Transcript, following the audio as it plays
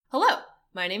Hello,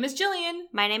 my name is Jillian.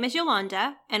 My name is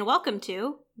Yolanda, and welcome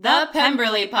to The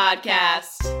Pemberley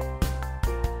Podcast.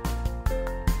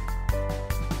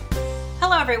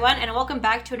 Hello, everyone, and welcome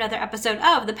back to another episode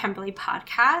of the Pemberley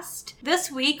Podcast.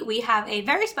 This week, we have a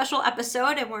very special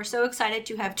episode, and we're so excited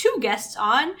to have two guests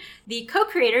on, the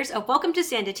co-creators of Welcome to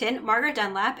Sanditon, Margaret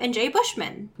Dunlap and Jay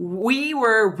Bushman. We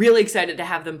were really excited to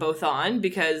have them both on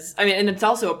because, and it's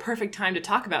also a perfect time to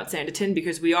talk about Sanditon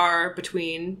because we are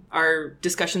between our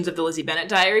discussions of the Lizzie Bennet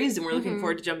diaries, and we're looking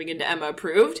forward to jumping into Emma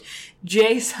Approved.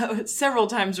 Jay several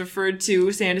times referred to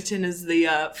Sanditon as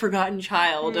the forgotten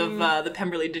child of the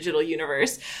Pemberley digital universe.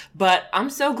 But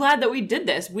I'm so glad that we did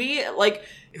this. We,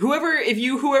 whoever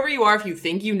you are, if you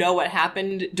think you know what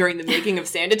happened during the making of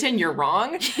Sanditon, you're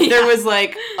wrong. Yeah. There was,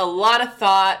 a lot of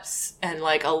thoughts and,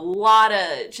 a lot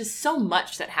of, just so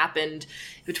much that happened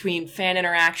between fan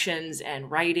interactions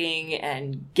and writing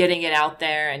and getting it out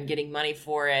there and getting money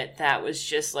for it. That was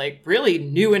just, really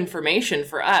new information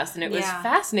for us. And it was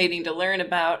fascinating to learn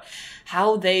about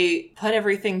how they put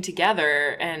everything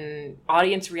together and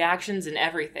audience reactions and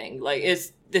everything.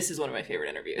 This is one of my favorite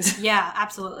interviews. Yeah,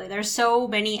 absolutely. There's so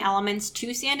many elements to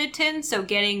Sanditon, so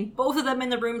getting both of them in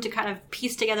the room to kind of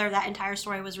piece together that entire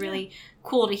story was really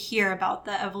cool to hear about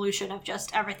the evolution of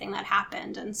just everything that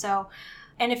happened. And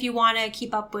if you want to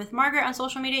keep up with Margaret on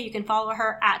social media, you can follow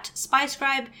her at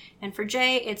SpyScribe. And for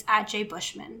Jay, it's at Jay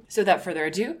Bushman. So without further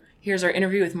ado, here's our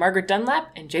interview with Margaret Dunlap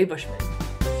and Jay Bushman.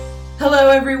 Hello,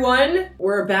 everyone.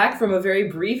 We're back from a very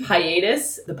brief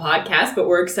hiatus, the podcast, but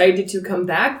we're excited to come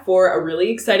back for a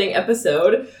really exciting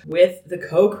episode with the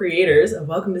co-creators of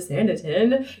Welcome to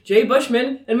Sanditon, Jay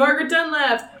Bushman and Margaret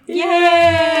Dunlap.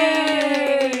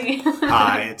 Yay!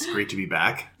 Hi, it's great to be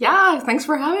back. Yeah, thanks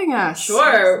for having us.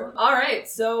 Sure. All right,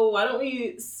 so why don't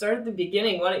we start at the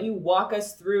beginning? Why don't you walk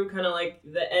us through kind of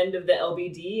the end of the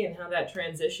LBD and how that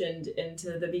transitioned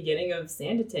into the beginning of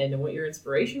Sanditon and what your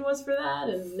inspiration was for that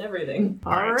and everything.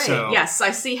 All right. So, yes,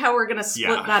 I see how we're going to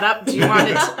split that up. Do you want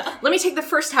it? Let me take the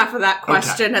first half of that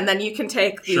question, and then you can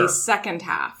take the second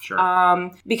half.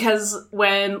 Sure. Because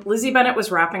when Lizzie Bennet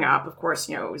was wrapping up, of course,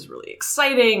 it was really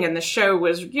exciting, and the show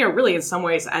was, really in some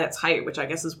ways at its height, which I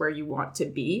guess is where you want to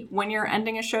be when you're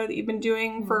ending a show that you've been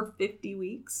doing for 50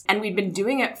 weeks. And we'd been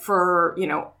doing it for,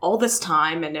 all this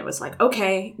time, and it was like,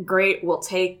 okay, great, we'll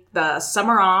take the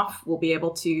summer off, we'll be able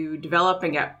to develop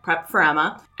and get prepped for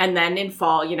Emma, and then in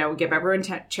fall, give everyone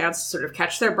a chance to sort of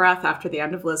catch their breath after the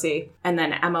end of Lizzie, and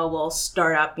then Emma will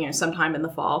start up, sometime in the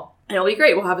fall. And it'll be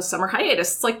great. We'll have a summer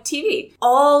hiatus. It's like TV.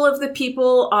 All of the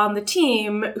people on the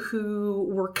team who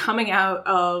were coming out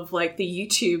of the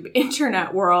YouTube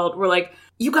internet world were like,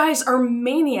 you guys are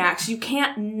maniacs. You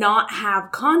can't not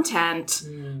have content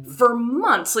for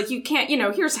months. You can't,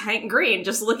 here's Hank Green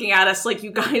just looking at us like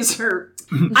you guys are,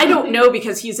 I don't know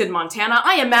because he's in Montana.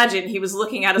 I imagine he was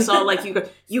looking at us all like,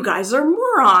 you guys are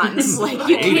morons.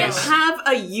 You can't have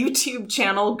a YouTube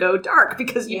channel go dark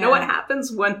because you know what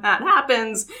happens when that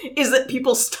happens is that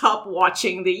people stop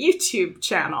watching the YouTube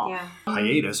channel. Yeah.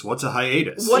 Hiatus? What's a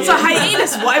hiatus? What's a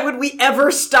hiatus? Why would we ever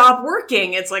stop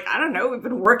working? It's I don't know. We've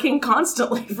been working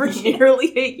constantly for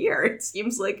nearly a year. It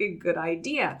seems like a good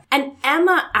idea. And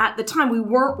Emma, at the time, we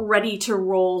weren't ready to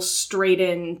roll straight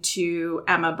into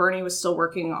Emma. Bernie was still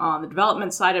working on the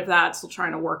development side of that, still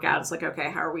trying to work out. It's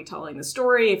okay, how are we telling the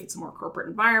story? If it's a more corporate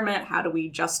environment, how do we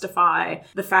justify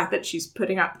the fact that she's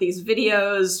putting up these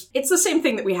videos? It's the same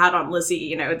thing that we had on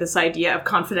Lizzie, this idea of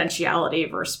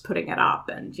confidentiality versus putting it up.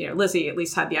 And, Lizzie at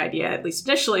least had the idea, at least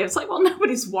initially, it's well,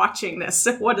 nobody's watching this,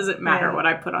 so what does it matter what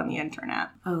I put on the internet?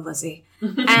 Oh, Lizzie.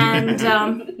 And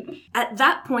at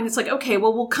that point, it's okay,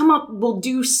 well, we'll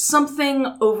do something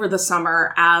over the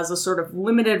summer as a sort of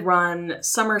limited run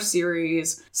summer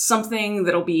series, something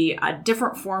that'll be a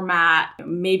different format,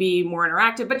 maybe more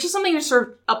interactive, but just something to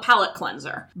sort of a palate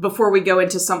cleanser before we go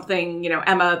into something,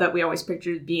 Emma, that we always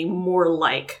pictured being more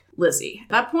like Lizzie. At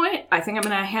that point, I think I'm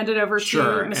going to hand it over to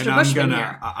Mr. Bushman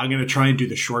here. I'm going to try and do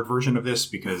the short version of this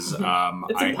because it's a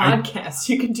podcast.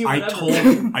 You can do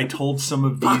whatever. I told some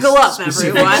of these Buckle up,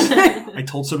 everyone. I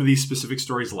told some of these specific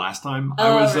stories last time.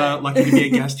 I was lucky to be a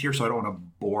guest here, so I don't want to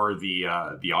bore the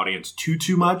audience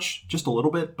too much, just a little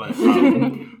bit. But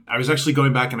I was actually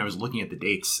going back and I was looking at the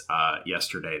dates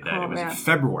yesterday that it was in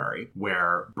February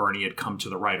where Bernie had come to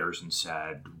the writers and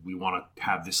said, we want to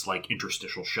have this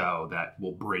interstitial show that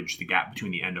will bridge the gap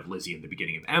between the end of Lizzie and the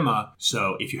beginning of Emma.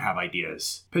 So if you have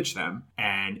ideas, pitch them.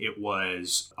 And it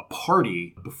was a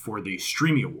party before the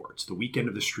Streamy Awards, the weekend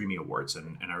of the Streamy Awards.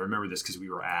 And I remember this because we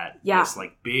were at this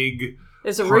big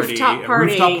There's a rooftop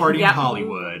party in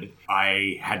Hollywood.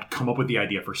 I had come up with the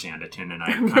idea for Sanditon, and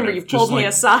I remember you pulled me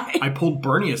aside. I pulled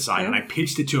Bernie aside, and I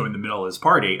pitched it to him in the middle of his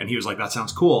party, and he was like, "That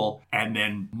sounds cool." And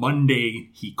then Monday,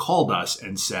 he called us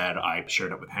and said, "I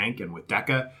shared it with Hank and with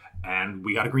Decca, and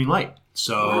we got a green light.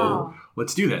 So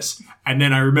let's do this." And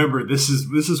then I remember this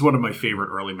is one of my favorite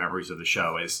early memories of the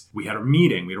show is we had a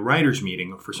writer's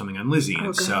meeting for something on Lizzie.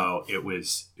 And so it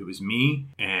was me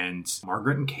and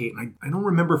Margaret and Kate. And I don't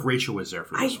remember if Rachel was there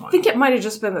for this one. I think it might have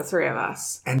just been the three of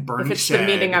us. And Bernie if it's said, the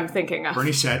meeting I'm thinking of.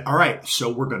 Bernie said, "All right, so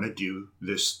we're going to do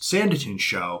this Sanditon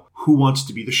show. Who wants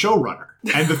to be the showrunner?"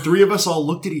 And the three of us all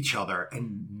looked at each other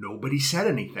and nobody said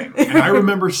anything. And I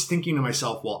remember thinking to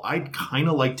myself, well, I'd kind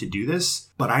of like to do this,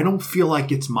 but I don't feel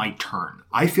like it's my turn.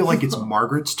 I feel like it's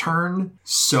Margaret's turn,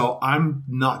 so I'm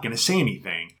not going to say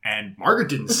anything. And Margaret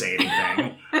didn't say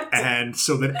anything. And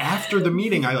so then after the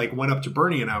meeting, I went up to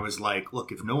Bernie and I was like,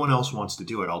 look, if no one else wants to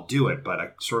do it, I'll do it. But I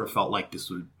sort of felt like this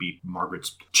would be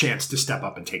Margaret's chance to step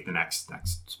up and take the next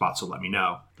spot. So let me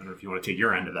know. I don't know if you want to take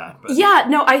your end of that. But. Yeah,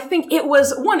 no, I think it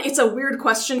was, it's a weird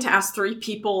question to ask three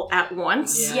people at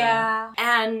once. Yeah.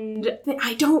 And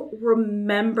I don't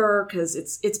remember, because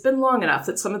it's been long enough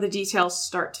that some of the details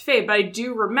start to fade, but I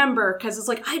do remember, because it's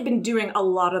I'd been doing a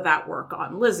lot of that work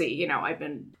on Lizzie. I've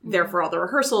been there for all the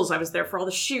rehearsals, I was there for all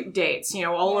the shoot dates,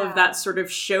 all of that sort of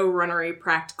showrunnery,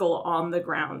 practical,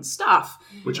 on-the-ground stuff.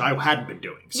 Which I hadn't been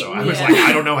doing, so I was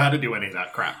I don't know how to do any of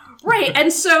that crap. Right,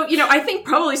 and so, I think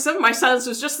probably some of my silence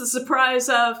was just the surprise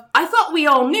of, I thought we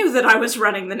all knew that I was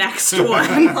running the next one.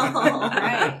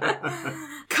 Right.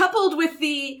 Coupled with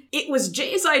it was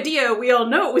Jay's idea, we all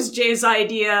know it was Jay's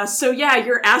idea, so yeah,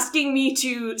 you're asking me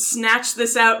to snatch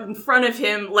this out in front of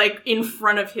him, in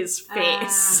front of his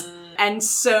face. And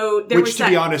so there was Which, to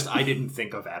be honest, I didn't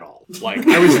think of at all.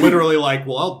 I was literally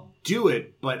well, I'll do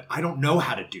it, but I don't know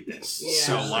how to do this. Yeah,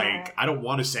 so, I don't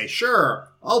want to say, sure,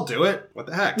 I'll do it. What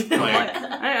the heck?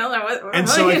 I don't know. And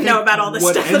so I think know about all this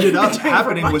what stuff ended up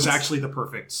happening was actually the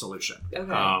perfect solution.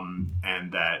 Okay.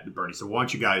 And that Bernie said, why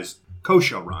don't you guys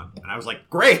co-show run? And I was like,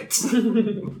 great!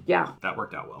 Yeah. That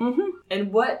worked out well. Mm-hmm.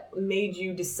 And what made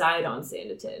you decide on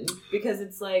Sanditon? Because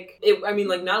it's not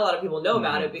a lot of people know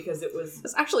about it because it was...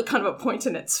 It's actually kind of a point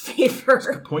in its favor. It's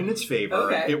a point in its favor.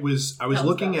 Okay. I was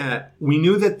looking at... We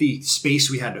knew that the space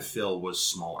we had to fill was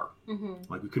smaller.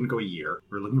 Mm-hmm. We couldn't go a year.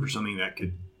 We were looking for something that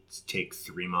could take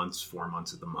 3 months, 4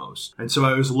 months at the most. And so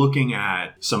I was looking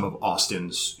at some of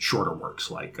Austen's shorter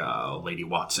works, like Lady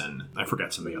Watson. I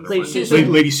forget some of the other ones.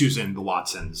 Lady Susan, the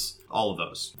Watsons, all of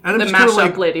those. And the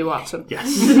mashup Lady Watson.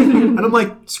 Yes. And I'm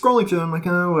scrolling through them,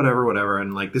 oh, whatever.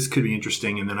 And this could be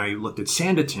interesting. And then I looked at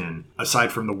Sanditon.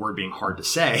 Aside from the word being hard to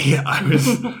say, I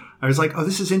was like, oh,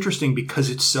 this is interesting because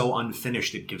it's so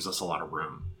unfinished. It gives us a lot of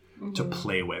room to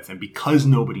play with. And because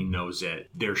nobody knows it,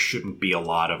 there shouldn't be a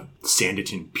lot of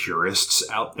Sanditon purists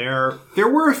out there. There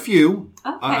were a few.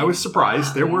 Okay. I was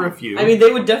surprised. There were a few. I mean,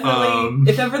 they would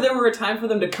definitely, if ever there were a time for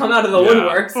them to come out of the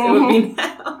woodworks, it would be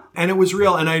now. And it was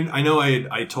real. And I know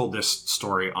I told this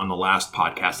story on the last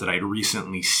podcast that I had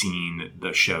recently seen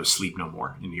the show Sleep No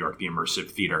More in New York, the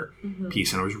immersive theater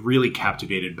piece. And I was really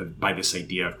captivated by this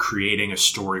idea of creating a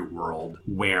story world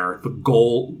where the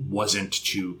goal wasn't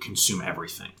to consume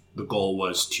everything. The goal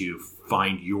was to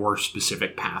find your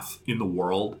specific path in the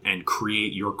world and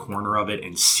create your corner of it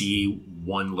and see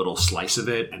one little slice of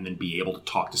it and then be able to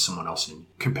talk to someone else and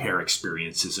compare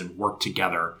experiences and work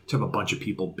together to have a bunch of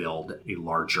people build a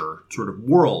larger sort of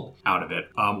world out of it.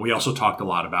 We also talked a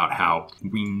lot about how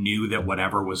we knew that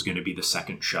whatever was going to be the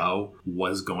second show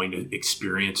was going to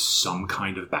experience some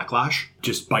kind of backlash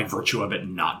just by virtue of it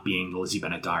not being the Lizzie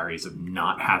Bennet Diaries, of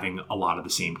not having a lot of the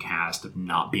same cast, of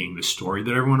not being the story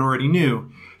that everyone already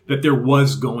knew. That there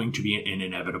was going to be an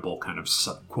inevitable kind of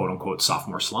quote-unquote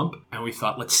sophomore slump. And we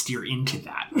thought, let's steer into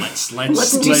that.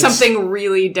 Let's do something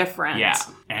really different. Yeah.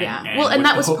 And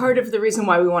that was part of the reason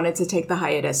why we wanted to take the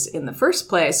hiatus in the first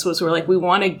place, was we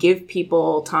want to give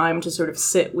people time to sort of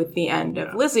sit with the end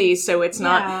of Lizzie, so it's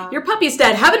not, your puppy's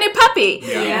dead, have a new puppy!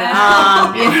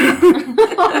 Oh,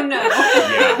 no.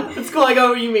 Yeah. It's cool, I go,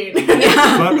 what you mean? But,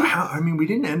 we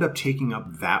didn't end up taking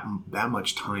up that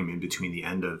much time in between the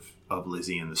end of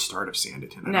Lizzie and the start of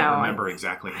Sanditon. I don't remember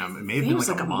exactly how. It may have been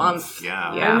like a month.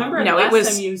 Yeah. I remember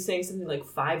last time you saying something like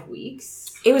 5 weeks.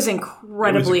 It was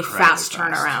incredibly fast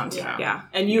turnaround. Yeah.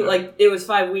 And you it was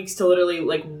 5 weeks to literally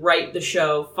write the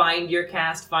show, find your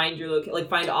cast, find your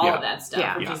find all of that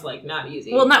stuff, which is not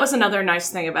easy. Well, and that was another nice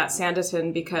thing about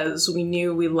Sanditon, because we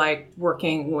knew we liked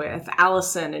working with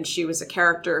Allison, and she was a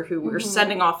character who we were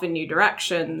sending off in new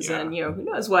directions, and who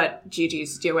knows what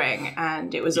Gigi's doing,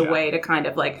 and it was a way to kind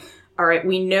of all right,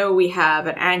 we know we have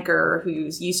an anchor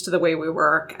who's used to the way we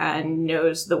work and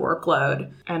knows the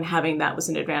workload, and having that was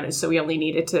an advantage. So we only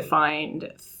needed to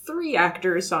find 3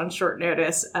 actors on short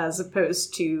notice as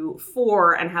opposed to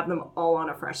 4 and have them all on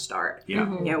a fresh start. Yeah.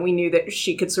 You know, we knew that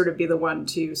she could sort of be the one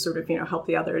to sort of, you know, help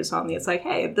the others on the, it's like,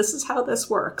 hey, this is how this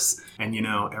works. And, you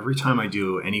know, every time I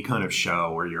do any kind of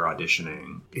show where you're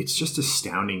auditioning, it's just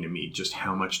astounding to me just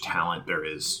how much talent there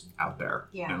is out there.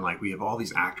 Yeah. And, like, we have all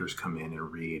these actors come in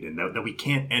and read, and that we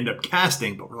can't end up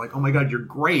casting, but we're like, oh my God, you're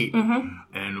great.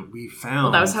 And we found...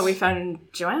 Well, that was how we found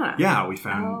Joanna. Yeah, we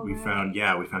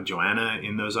found Joanna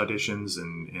in those auditions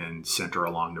and sent her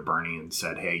along to Bernie and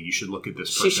said, hey, you should look at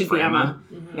this person. She should for be Emma.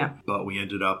 Yeah. But we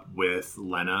ended up with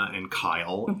Lena and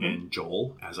Kyle and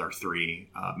Joel as our 3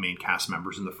 main cast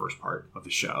members in the first part of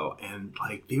the show. And,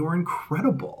 like, they were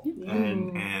incredible.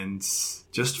 And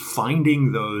just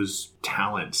finding those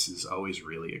talents is always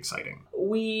really exciting.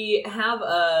 We have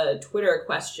a Twitter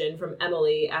question from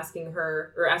Emily asking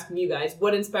you guys,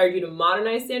 what inspired you to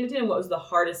modernize Sanditon and what was the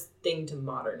hardest thing to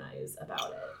modernize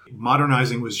about it?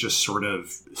 Modernizing was just sort of,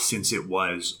 since it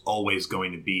was always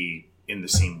going to be in the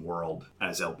same world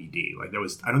as LBD. Like,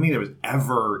 I don't think there was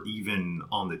ever even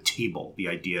on the table the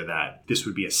idea that this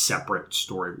would be a separate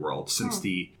story world, since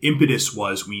the impetus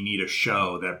was we need a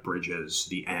show that bridges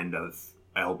the end of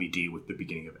LBD with the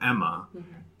beginning of Emma.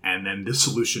 And then the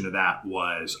solution to that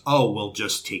was, we'll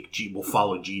just we'll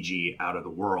follow Gigi out of the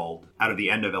world, out of the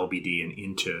end of LBD and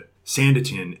into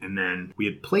Sanditon. And then we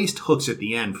had placed hooks at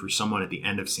the end for someone at the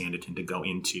end of Sanditon to go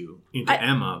into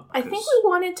Emma. I think we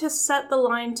wanted to set the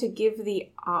line to give the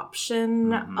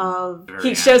option of...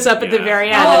 He shows up at the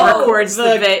very end and records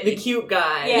the cute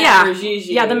guy. Yeah.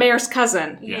 Gigi. Yeah, the mayor's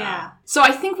cousin. Yeah. So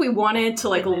I think we wanted to,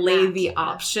 like, lay the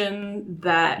option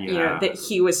that, you know, that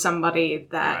he was somebody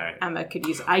that Emma could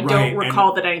use. I don't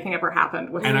recall that anything ever happened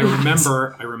with him. And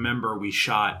I remember we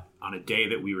shot on a day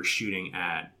that we were shooting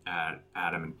at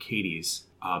Adam and Katie's.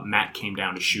 Matt came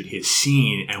down to shoot his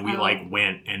scene, and we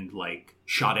went and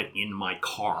shot it in my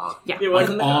car,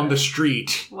 on the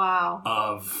street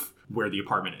of where the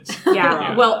apartment is.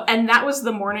 Yeah. Well, and that was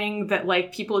the morning that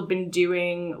people had been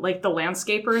doing, the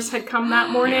landscapers had come that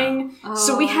morning.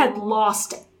 So we had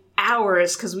lost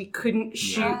hours because we couldn't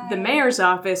shoot the mayor's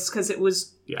office because it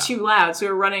was too loud. So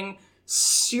we were running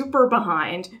super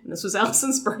behind, and this was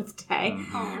Ellison's birthday.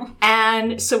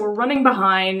 And so we're running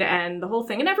behind and the whole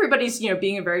thing, and everybody's,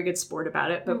 being a very good sport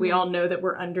about it, but we all know that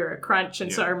we're under a crunch.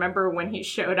 And so I remember when he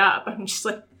showed up, I'm just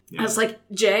like, I was like,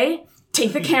 Jay,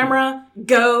 take the camera,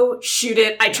 go, shoot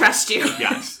it, I trust you.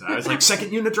 Yes. I was like,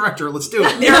 second unit director, let's do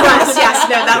it. Yes,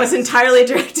 no, that was entirely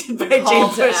directed by Jay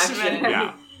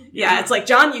Bushman. Yeah, it's like,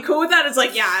 John, you cool with that? It's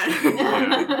like,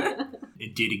 yeah.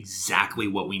 It did exactly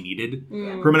what we needed.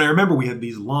 Herman, I remember we had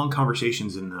these long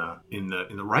conversations in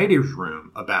the writer's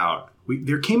room about,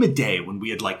 there came a day when we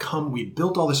had we'd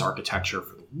built all this architecture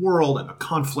for the world and the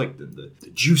conflict and the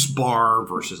juice bar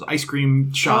versus ice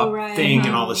cream shop thing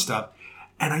and all this stuff.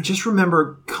 And I just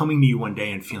remember coming to you one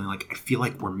day and feeling like, I feel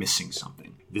like we're missing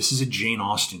something. This is a Jane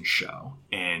Austen show.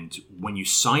 And when you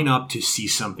sign up to see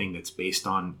something that's based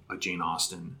on a Jane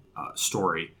Austen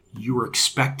story, you were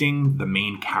expecting the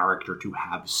main character to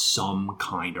have some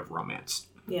kind of romance.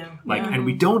 And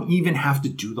we don't even have to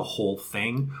do the whole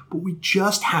thing, but we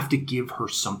just have to give her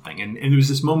something. And there was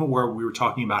this moment where we were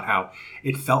talking about how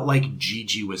it felt like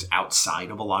Gigi was outside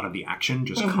of a lot of the action,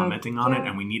 just commenting on it,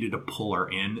 and we needed to pull her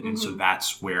in. And so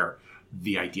that's where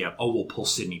the idea of, we'll pull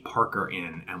Sydney Parker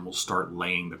in and we'll start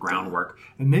laying the groundwork,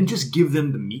 and then just give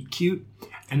them the meet cute,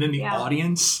 and then the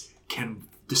audience can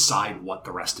decide what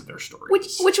the rest of their story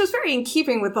is. Which was very in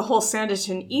keeping with the whole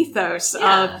Sanditon ethos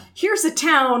of, here's a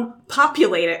town,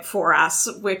 populate it for us,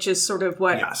 which is sort of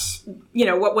what,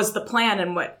 what was the plan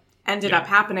and what ended up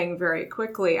happening very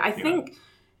quickly. I think,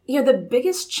 the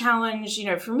biggest challenge,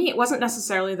 for me, it wasn't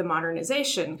necessarily the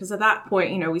modernization, because at that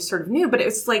point, we sort of knew, but it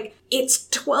was it's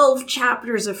 12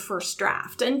 chapters of first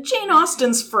draft. And Jane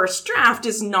Austen's first draft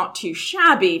is not too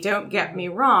shabby, don't get me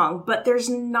wrong, but there's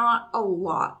not a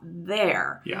lot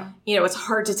there. It's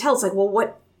hard to tell. It's like, well,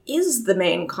 what is the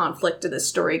main conflict of the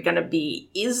story going to be?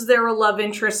 Is there a love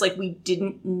interest? We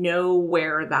didn't know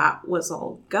where that was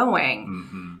all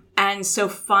going. And so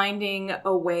finding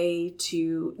a way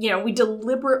to, we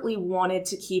deliberately wanted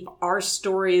to keep our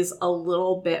stories a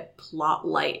little bit plot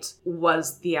light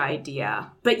was the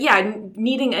idea. But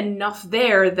needing enough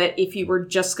there that if you were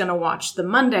just going to watch the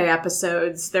Monday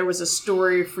episodes, there was a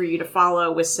story for you to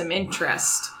follow with some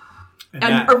interest.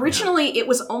 And originally it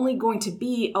was only going to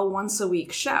be a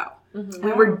once-a-week show.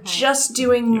 We were just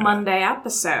doing Monday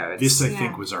episodes. This, I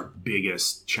think, was our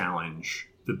biggest challenge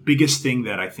the biggest thing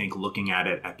that I think looking at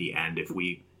it at the end, if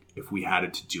we had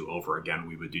it to do over again,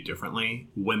 we would do differently.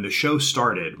 When the show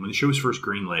started, when the show was first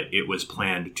greenlit, it was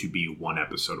planned to be 1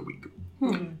 episode a week.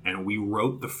 And we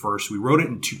wrote it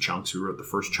in 2 chunks. We wrote the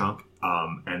first chunk,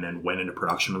 and then went into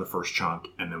production on the first chunk,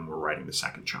 and then we're writing the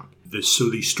second chunk. So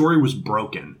the story was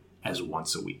broken as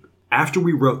once a week. After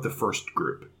we wrote the first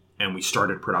group, and we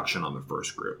started production on the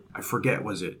first group, I forget,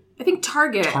 was it? I think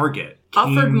Target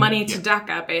offered money to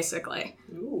DECA, basically.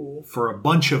 Ooh. For a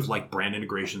bunch of like brand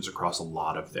integrations across a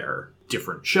lot of their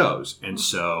different shows. And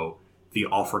so the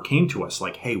offer came to us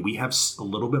like, hey, we have a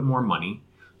little bit more money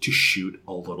to shoot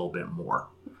a little bit more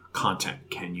content.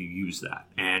 Can you use that?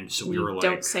 And so we were like...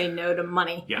 Don't say no to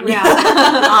money.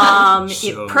 Yeah.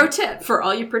 Pro tip for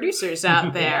all you producers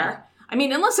out there. I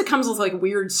mean, unless it comes with like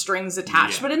weird strings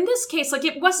attached. But in this case, like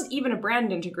it wasn't even a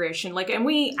brand integration. Like, and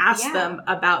we asked them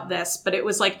about this, but it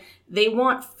was like they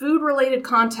want food related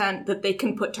content that they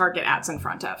can put Target ads in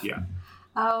front of. Yeah.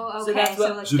 Oh, okay. So that's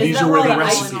what, so these are where the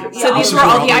recipes. So these were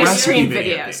all the ice cream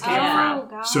videos came from.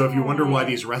 Got So if you wonder why it.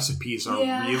 these recipes are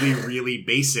really, really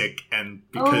basic, and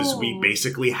because we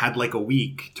basically had like a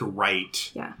week to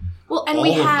write. Yeah. Well, and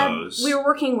we were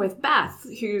working with Beth,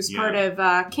 who's part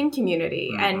of Kin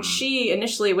Community, and she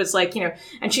initially was like,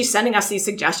 and she's sending us these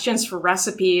suggestions for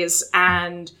recipes,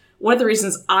 and one of the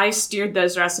reasons I steered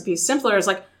those recipes simpler is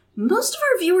like, most of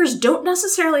our viewers don't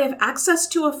necessarily have access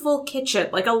to a full kitchen.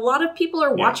 Like, a lot of people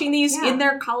are watching these in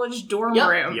their college dorm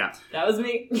room. Yeah. That was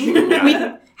me.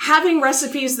 Having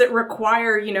recipes that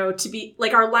require, to be...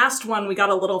 Like, our last one, we got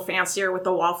a little fancier with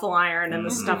the waffle iron and the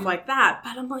stuff like that.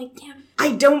 But I'm like,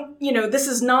 I don't... this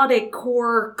is not a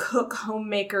core cook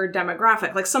homemaker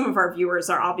demographic. Like, some of our viewers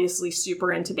are obviously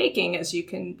super into baking, as you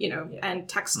can, and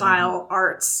textile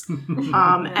arts,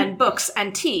 and books,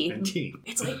 and tea.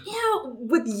 It's like,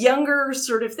 with younger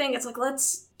sort of thing, it's like,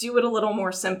 let's do it a little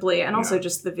more simply, and also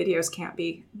just the videos can't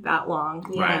be that long.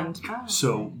 Right. And,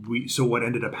 So what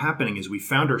ended up happening is we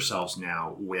found ourselves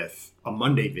now with a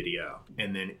Monday video,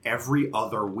 and then every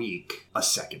other week a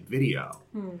second video.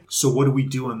 So what do we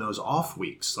do on those off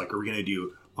weeks? Like, are we going to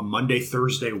do a Monday,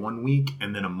 Thursday 1 week,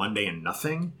 and then a Monday and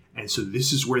nothing? And so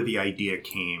this is where the idea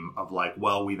came of like,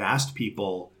 well, we've asked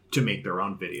people to make their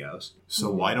own videos,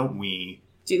 so why don't we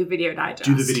do the video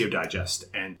digest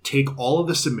and take all of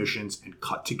the submissions and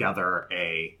cut together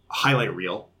a highlight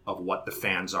reel of what the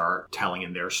fans are telling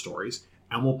in their stories,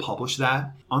 and we'll publish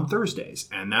that on Thursdays.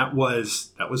 And that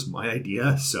was my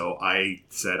idea. So I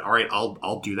said, all right,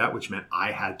 I'll do that, which meant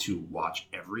I had to watch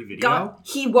every video.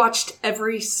 He watched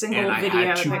every single video. And I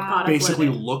had to that got basically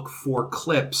uploaded. look for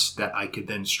clips that I could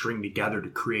then string together to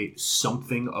create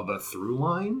something of a through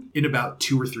line in about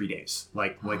 2 or 3 days.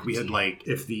 We had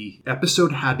if the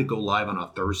episode had to go live on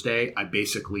a Thursday, I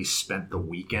basically spent the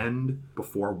weekend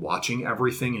before watching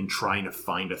everything and trying to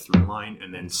find a through line,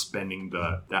 and then spending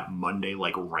that Monday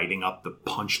writing up the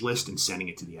punch list and sending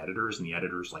it to the editors, and the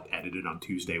editors edited on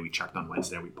Tuesday, we checked on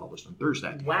Wednesday, we published on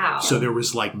Thursday. Wow. So there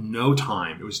was no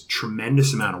time. It was a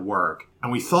tremendous amount of work,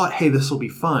 and we thought, hey, this will be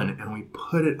fun, and we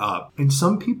put it up, and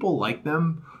some people liked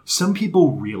them, some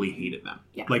people really hated them.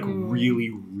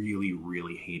 Really, really,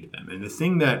 really hated them. And the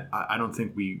thing that I don't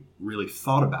think we really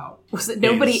thought about was that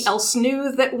nobody else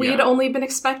knew that we had only been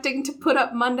expecting to put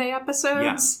up Monday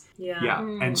episodes. Yeah.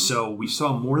 And so we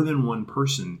saw more than one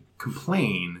person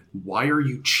complain, why are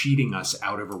you cheating us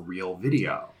out of a real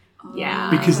video? Yeah.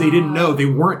 Because they didn't know they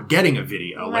weren't getting a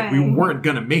video. We weren't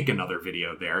going to make another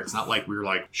video there. It's not like we were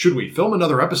like, should we film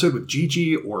another episode with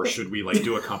Gigi, or should we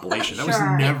do a compilation? That was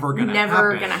never going to happen.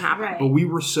 Never going to happen. Right. But we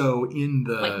were so in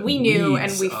the we knew,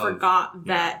 and we forgot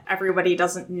that everybody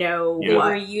doesn't know what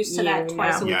we're used to that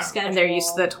twice a week schedule. And they're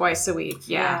used to that twice a week.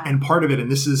 Yeah. And part of it,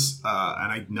 and this is,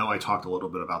 and I know I talked a little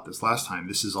bit about this last time,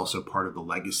 this is also part of the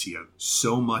legacy of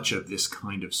so much of this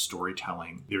kind of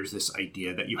storytelling. There's this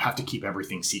idea that you have to keep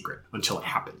everything secret until it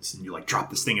happens, and you drop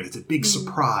this thing and it's a big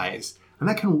surprise, and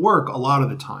that can work a lot of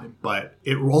the time, but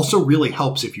it also really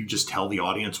helps if you just tell the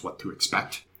audience what to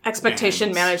expect.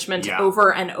 Expectation management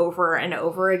over and over and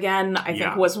over again, I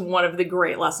think, was one of the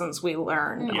great lessons we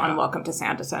learned on Welcome to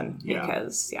Sanditon.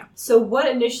 Because, So what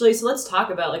initially, so let's talk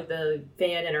about the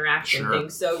fan interaction thing.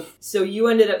 So you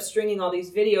ended up stringing all these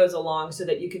videos along so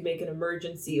that you could make an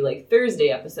emergency Thursday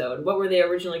episode. What were they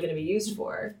originally going to be used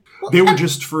for? They were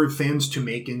just for fans to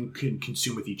make and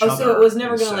consume with each other. So it was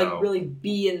never going to really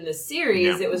be in the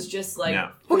series. It was just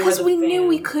because we knew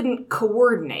we couldn't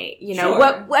coordinate,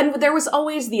 and there was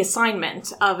always the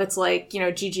assignment of, it's like,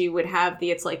 Gigi would have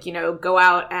it's like, go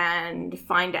out and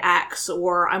find X,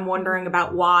 or I'm wondering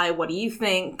about Y, what do you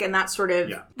think? And that sort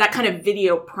of, that kind of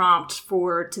video prompt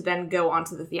to then go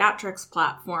onto the theatrics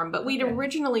platform. But we'd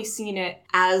originally seen it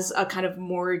as a kind of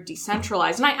more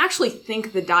decentralized. And I actually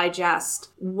think the digest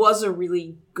was a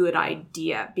really good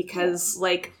idea because,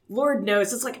 like, Lord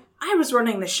knows, it's like, I was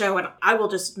running the show and I will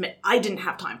just admit I didn't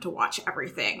have time to watch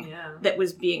everything that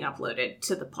was being uploaded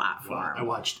to the platform. Well, I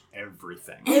watched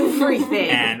everything. Everything.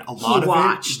 And a lot of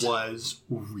it was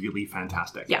really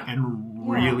fantastic. Yeah. And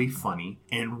really funny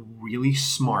and really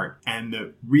smart. And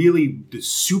the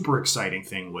super exciting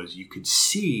thing was you could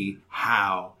see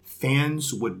how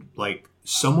fans would, like,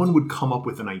 someone would come up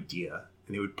with an idea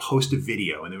and they would post a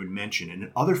video and they would mention,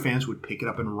 and other fans would pick it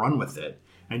up and run with it.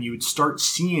 And you would start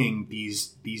seeing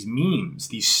these memes,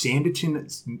 these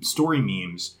Sanditon story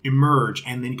memes emerge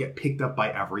and then get picked up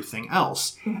by everything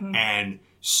else. Mm-hmm. And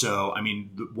so, I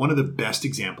mean, one of the best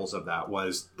examples of that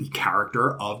was the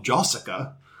character of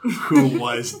Jessica, who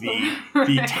was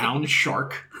the town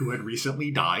shark who had recently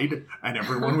died, and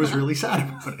everyone was really sad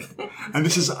about it. And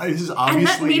this is obviously... And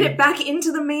that made it back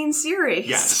into the main series.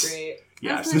 Yes. Great.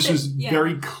 Yes, this was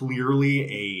very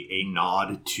clearly a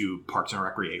nod to Parks and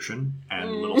Recreation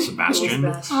and Little Sebastian,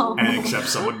 and except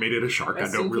someone made it a shark.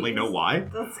 I don't really know why.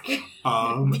 That's good.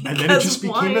 And then it just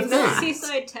became a thing.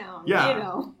 Seaside town,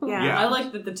 Yeah. Yeah. I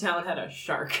like that the town had a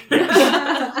shark.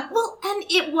 Well, and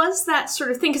it was that sort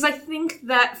of thing, because I think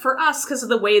that for us, because of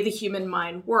the way the human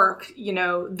mind worked,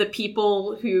 the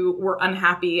people who were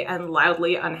unhappy and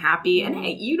loudly unhappy, and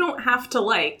hey, you don't have to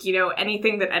like,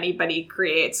 anything that anybody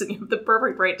creates, and you have the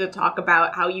perfect right to talk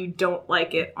about how you don't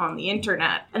like it on the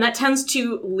internet. And that tends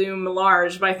to loom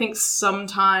large, but I think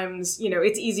sometimes,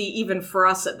 it's easy even for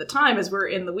us at the time as we're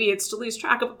in the weeds to lose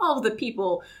track of all of the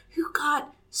people who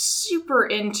got super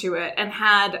into it and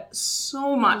had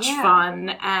so much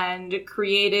fun and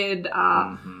created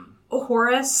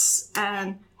Horace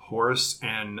and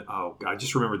I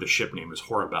just remember the ship name was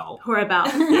Horabelle.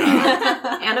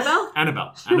 Yeah. Annabelle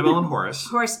and Horace.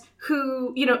 Horace,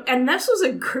 who, and this was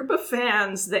a group of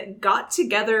fans that got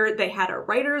together. They had a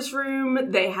writer's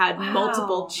room. They had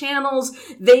multiple channels.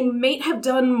 They may have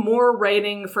done more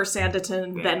writing for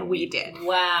Sanditon than we did.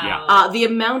 Wow. Yeah. The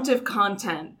amount of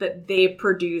content that they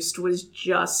produced was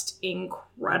just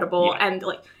incredible. Yeah.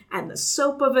 And the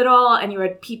soap of it all, and you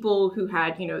had people who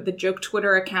had, the joke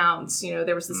Twitter accounts,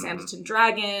 there was the Sanditon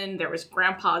Dragon, there was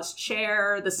Grandpa's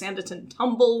Chair, the Sanditon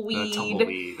Tumbleweed. I love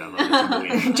the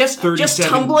Tumbleweed. just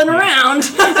tumbling around.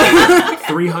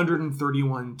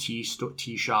 331 tea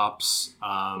shops.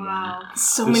 Wow.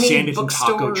 So the many Sanditon bookstores.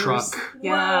 Taco Truck.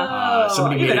 Yeah.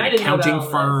 Somebody made an accounting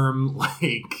firm.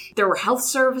 There were health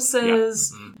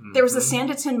services. Yeah. There was the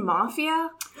Sanditon Mafia.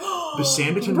 The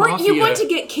Sanditon Mafia. You went to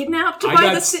get kidnapped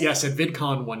by the... Yes, at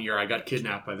VidCon one year, I got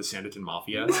kidnapped by the Sanditon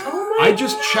Mafia. Oh my I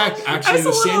just checked. Actually,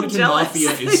 the Sanditon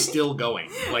Mafia is still going.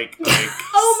 Like.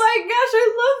 Oh my gosh,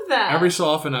 I love that. Every so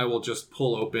often, I will just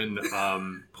pull open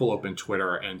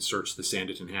Twitter and search the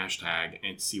Sanditon hashtag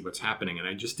and see what's happening. And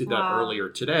I just did that earlier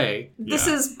today. This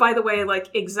is, by the way, like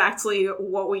exactly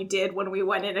what we did when we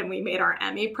went in and we made our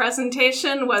Emmy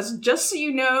presentation. Was just so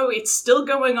you know, it's still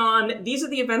going on. These are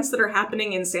the events that are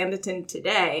happening in Sanditon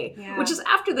today, which is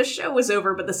after the show was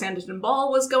over, but the Sanditon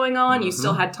Ball was going on. Mm-hmm. You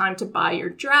still had time to buy your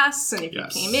dress, and if you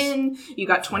came in, you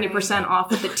got 20%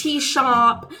 off at the tea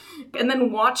shop. And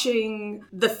then watching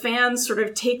the fans sort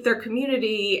of take their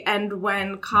community, and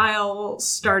when Kyle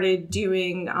started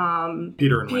doing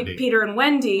Peter and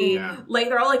Wendy, like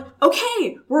they're all like,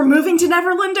 okay, we're moving to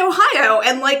Neverland, Ohio.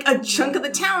 And like a chunk of the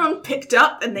town picked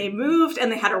up and they moved,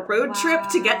 and they had a road trip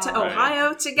to get to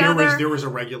Ohio together. There was a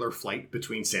regular flight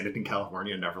between Sanditon,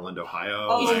 California and Neverland, Ohio.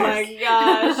 Oh my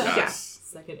gosh. Yes.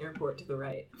 Second airport to the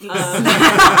right.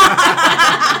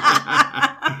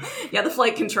 Yeah, the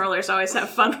flight controllers always have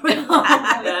fun with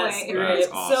that. That's great.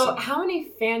 That's awesome. So how many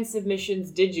fan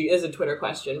submissions did you, as a Twitter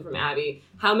question from Abby,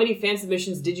 how many fan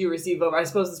submissions did you receive over? I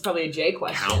suppose it's probably a Jay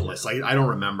question. Countless. I don't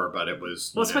remember, but it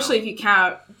was... Well, especially if you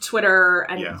count Twitter,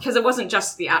 and because it wasn't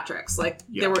just theatrics. Like,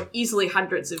 there were easily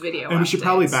hundreds of video And updates. we should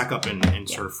probably back up and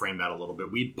sort of frame that a little bit.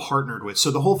 We'd partnered with...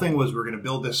 So the whole thing was we're going to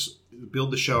build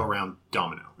the show around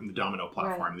Domino and the Domino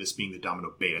platform, this being the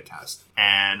Domino beta test.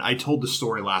 And I told the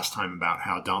story last time about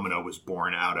how Domino was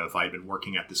born out of, I'd been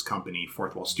working at this company,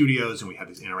 Fourth Wall Studios, and we had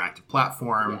this interactive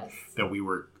platform that we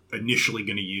were initially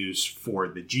going to use for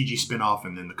the Gigi spinoff,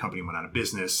 and then the company went out of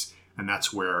business. And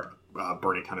that's where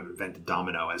Bernie kind of invented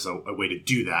domino as a way to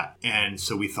do that. And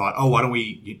so we thought, oh, why don't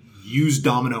we use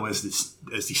domino as the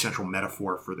central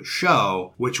metaphor for the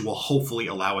show, which will hopefully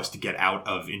allow us to get out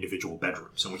of individual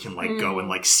bedrooms and we can go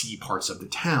and see parts of the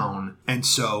town. And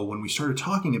so when we started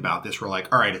talking about this, we're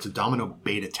like, all right, it's a domino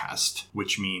beta test,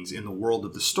 which means in the world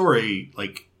of the story,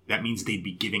 that means they'd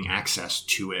be giving access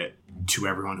to it to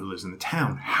everyone who lives in the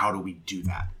town. How do we do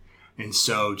that? And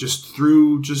so just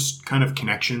through kind of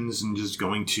connections and just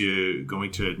going to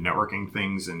networking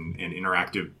things and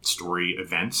interactive story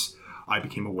events, I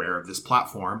became aware of this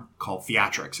platform called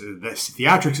Theatrix. This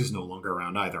Theatrix is no longer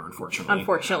around either,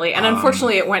 unfortunately. And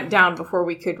unfortunately it went down before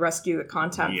we could rescue the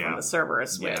content from the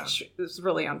servers, which is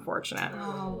really unfortunate.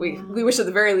 Oh. We wish at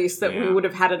the very least that we would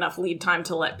have had enough lead time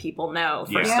to let people know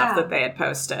for stuff that they had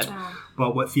posted.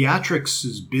 But what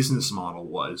Theatrix's business model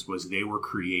was they were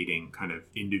creating kind of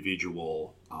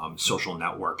individual social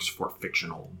networks for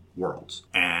fictional worlds.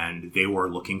 And they were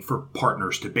looking for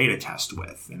partners to beta test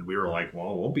with. And we were like,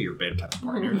 well, we'll be your beta test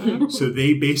partner. So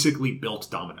they basically built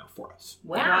Domino for us.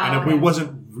 Wow. And it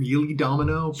wasn't really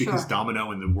Domino, because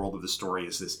Domino in the world of the story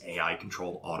is this AI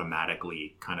controlled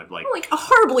automatically kind of like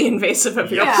horribly invasive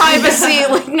of your privacy.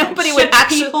 Nobody would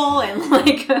actually... people and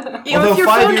if your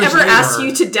phone ever asks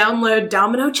you to download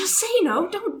Domino, just say no.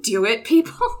 Don't do it,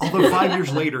 people. Although 5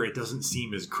 years later, it doesn't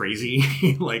seem as crazy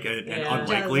and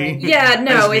unlikely. Yeah,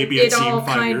 no, it all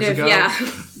kind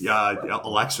of,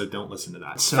 Alexa, don't listen to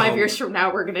that. So, 5 years from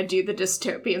now, we're going to do the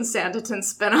dystopian Sanditon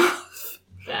spinoff.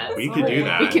 We could do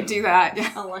that. We could do that.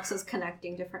 Yeah. Alexa's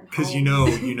connecting different because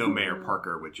Mayor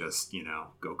Parker would just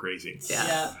go crazy.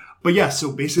 Yeah. But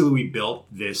so basically we built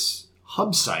this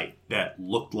hub site that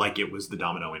looked like it was the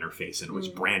Domino interface, and it was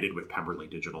branded with Pemberley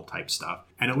Digital type stuff.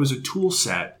 And it was a tool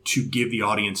set to give the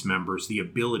audience members the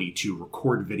ability to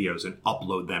record videos and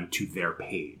upload them to their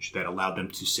page that allowed them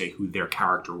to say who their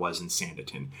character was in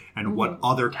Sanditon and what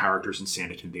other characters in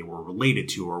Sanditon they were related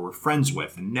to or were friends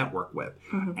with and network with,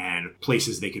 and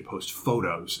places they could post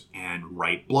photos and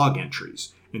write blog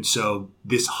entries. And so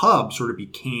this hub sort of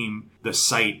became the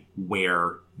site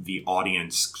where the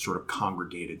audience sort of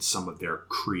congregated some of their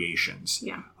creations.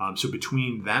 Yeah. So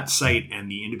between that site and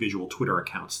the individual Twitter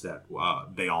accounts that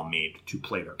they all made to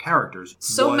play their characters,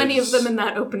 many of them in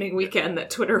that opening weekend that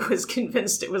Twitter was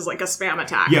convinced it was like a spam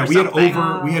attack. Yeah, we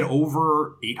had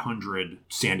over 800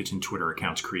 Sanditon Twitter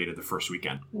accounts created the first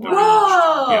weekend.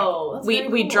 Whoa! Yeah.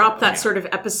 We dropped that sort of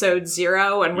episode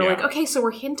 0, and we're like, okay, so we're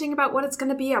hinting about what it's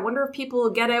going to be. I wonder if people will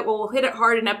get it. Well, we'll hit it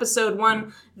hard in episode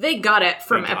 1. They got it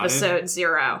from episode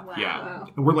 0. Wow. Yeah.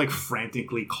 And we're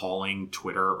frantically calling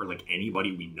Twitter or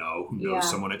anybody we know who knows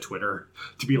someone at Twitter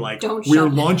to be like, we're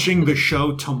launching the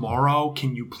show tomorrow.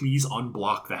 Can you please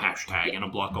unblock the hashtag and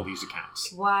unblock all these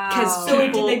accounts? Wow.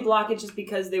 So did they block it just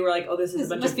because they were like, oh, this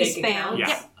is a bunch of fake accounts?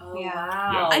 Yeah. Oh,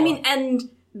 wow. I mean, and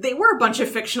they were a bunch of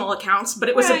fictional accounts, but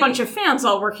it was a bunch of fans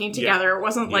all working together. It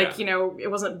wasn't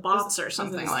it wasn't bots or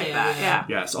something like that. Yeah.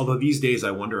 Yes. Although these days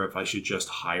I wonder if I should just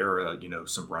hire,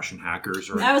 some Russian hackers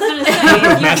or I was going to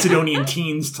say Macedonian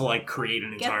teens to create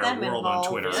an entire world involved.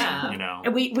 on Twitter. Yeah.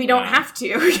 And we don't have to.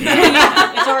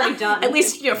 it's already done. At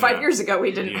least 5 years ago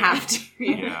we didn't have to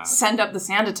send up the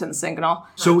Sanditon signal.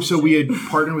 So we had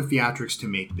partnered with Theatrix to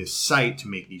make this site, to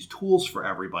make these tools for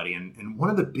everybody. And one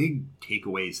of the big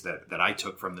takeaways that I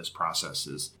took from this process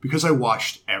is because I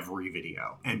watched every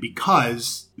video, and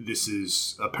because this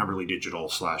is a Pemberley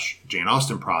Digital / Jane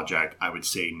Austen project, I would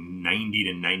say 90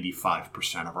 to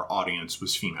 95% of our audience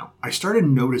was female. I started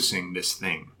noticing this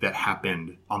thing that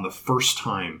happened on the first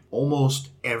time almost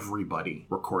everybody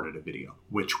recorded a video,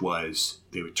 which was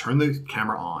they would turn the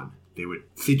camera on, they would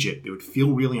fidget, they would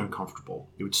feel really uncomfortable,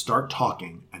 they would start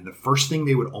talking, and the first thing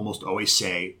they would almost always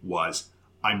say was,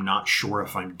 I'm not sure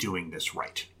if I'm doing this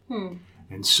right.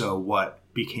 And so what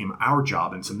became our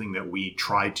job, and something that we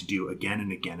tried to do again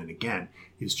and again and again,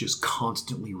 is just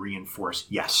constantly reinforce,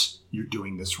 yes, you're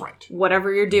doing this right.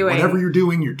 Whatever you're doing,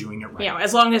 you're doing it right.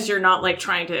 As long as you're not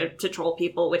trying to troll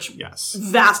people, which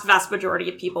vast majority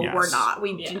of people were not.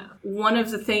 One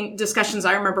of the discussions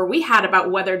I remember we had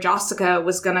about whether Jessica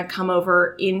was going to come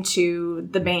over into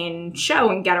the main show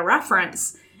and get a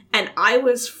reference. And I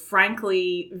was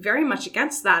frankly very much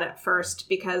against that at first,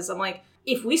 because I'm like,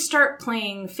 if we start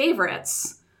playing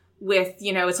favorites with,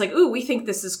 it's like, ooh, we think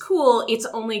this is cool, it's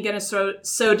only going to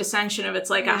sow dissension of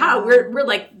it's like, aha, we're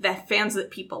like the fans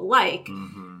that people like.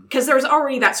 Because there was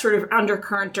already that sort of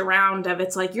undercurrent around of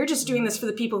it's like, you're just doing this for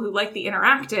the people who like the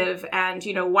interactive, and,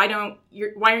 why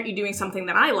aren't you doing something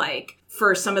that I like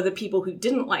for some of the people who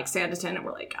didn't like Sanditon? And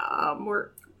we're like,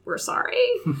 we're sorry.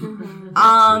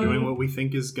 We're doing what we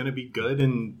think is going to be good,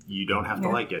 and you don't have to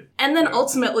like it. And then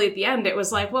ultimately at the end, it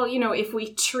was like, well, if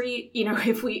we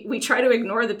try to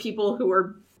ignore the people who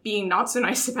are being not so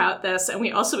nice about this, and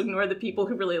we also ignore the people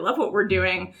who really love what we're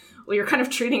doing, well, you're kind of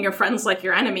treating your friends like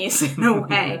your enemies in a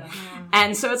way.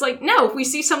 And so it's like, no, if we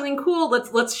see something cool,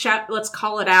 let's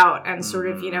call it out, and sort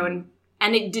of,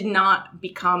 and it did not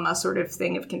become a sort of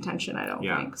thing of contention, I don't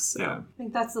think. So. I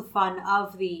think that's the fun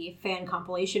of the fan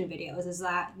compilation videos, is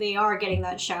that they are getting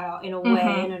that shout out in a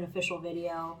way in an official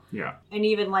video. Yeah. And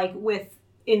even like with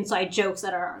inside jokes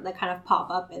that kind of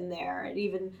pop up in there, and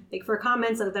even like for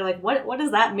comments that they're like, what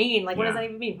does that mean? Like, what does that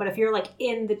even mean? But if you're like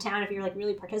in the town, if you're like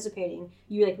really participating,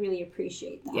 you like really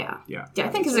appreciate that. Yeah. I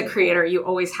think as a creator, you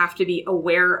always have to be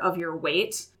aware of your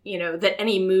weight. That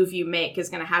any move you make is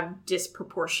going to have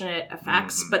disproportionate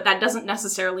effects, but that doesn't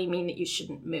necessarily mean that you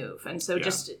shouldn't move. And so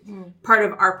just part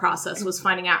of our process was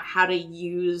finding out how to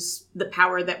use the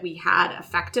power that we had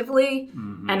effectively,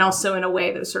 and also in a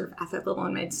way that was sort of ethical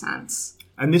and made sense.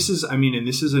 And this is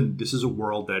a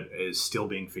world that is still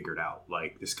being figured out.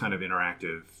 Like this kind of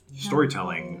interactive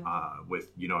storytelling with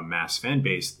a mass fan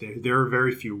base. There are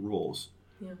very few rules,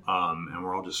 and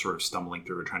we're all just sort of stumbling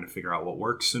through and trying to figure out what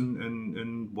works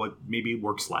and what maybe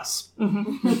works less.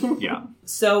 Yeah.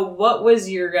 So, what was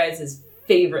your guys'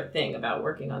 favorite thing about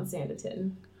working on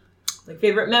Sanditon? Like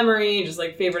favorite memory, just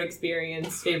like favorite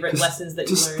experience, favorite lessons that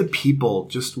you learned. Just the people,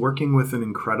 just working with an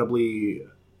incredibly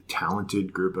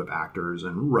talented group of actors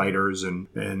and writers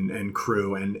and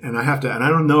crew, and I have to, and I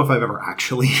don't know if I've ever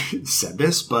actually said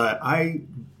this, but I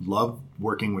love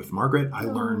working with Margaret. I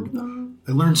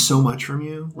learned so much from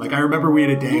you. Like I remember we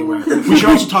had a day where we should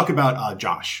also talk about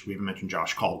Josh. We haven't mentioned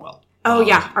Josh Caldwell. Oh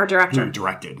yeah, our director. Who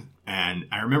directed. And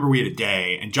I remember we had a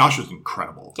day, and Josh was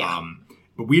incredible. Yeah.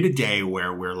 But we had a day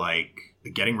where we're like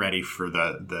getting ready for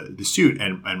the suit,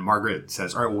 and Margaret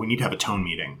says, all right, well, we need to have a tone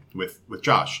meeting with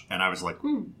Josh. And I was like,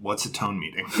 what's a tone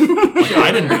meeting? Like,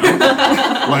 I didn't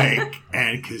know.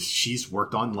 And because she's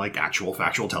worked on like actual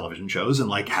factual television shows and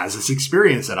like has this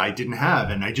experience that I didn't have,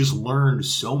 and I just learned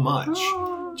so much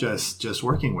just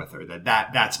working with her.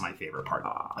 That's my favorite part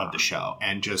of the show.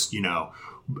 And just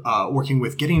working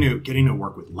with getting to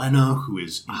work with Lena, who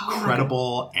is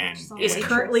incredible and is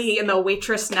currently in the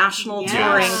Waitress National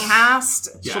Touring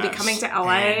cast. She'll be coming to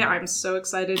LA. And I'm so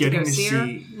excited to go see her.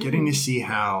 Getting to see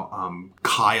how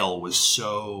Kyle was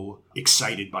so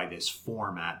excited by this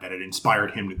format that it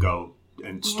inspired him to go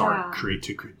and start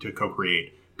to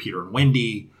co-create Peter and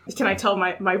Wendy. Can I tell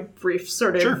my brief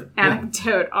sort of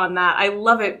anecdote on that? I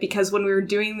love it because when we were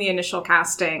doing the initial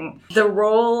casting, the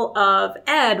role of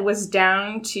Ed was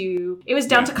down to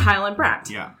Kyle and Brent.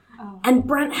 Yeah. Oh. And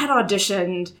Brent had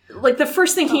auditioned, like the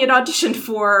first thing he had auditioned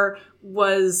for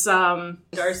was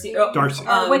Darcy. Darcy.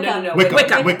 Wickham. No.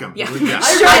 Wickham. Yeah.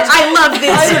 I love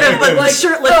this sort of like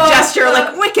shirtless gesture,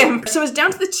 like Wickham. So it was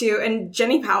down to the two, and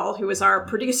Jenny Powell, who was our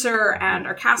producer and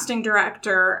our casting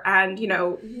director, and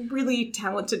really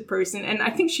talented person. And I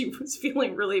think she was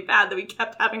feeling really bad that we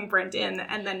kept having Brent in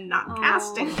and then not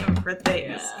casting him for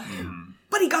things. Yeah.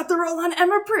 But he got the role on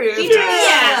Emma Approved. He did.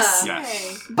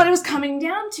 Yes. But it was coming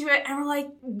down to it, and we're like,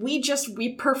 we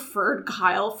preferred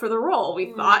Kyle for the role.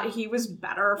 We thought he was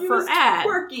better for Ed.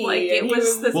 Quirky. Like it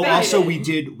was the thing. Well, also we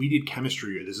did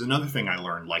chemistry. This is another thing I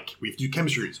learned. Like we have to do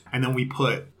chemistries, and then we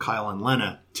put Kyle and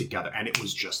Lena together, and it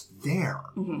was just there.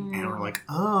 And we're like,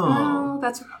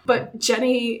 But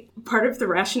Jenny, part of the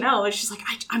rationale is she's like,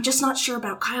 I'm just not sure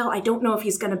about Kyle. I don't know if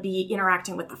he's going to be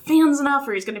interacting with the fans enough,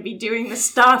 or he's going to be doing this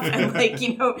stuff. And like,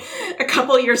 a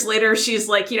couple years later, she's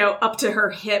like, up to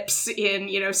her hips in,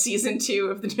 season 2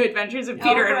 of The New Adventures of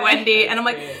Peter and Wendy. And I'm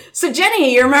like, so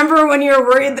Jenny, you remember when you were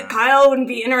worried that Kyle wouldn't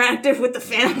be interactive with the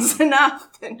fans enough?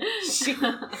 And she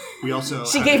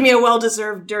gave me a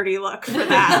well-deserved dirty look for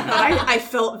that, but I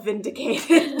felt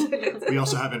vindicated. We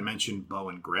also haven't mentioned Bo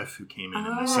and Griff, who came in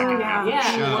the second half of the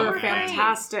show. Who were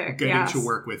fantastic. Getting to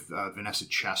work with Vanessa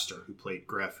Chester, who played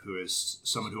Griff, who is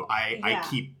someone who I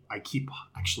keep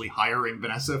actually hiring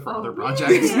Vanessa for other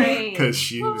projects because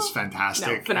she was fantastic.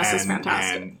 No, Vanessa's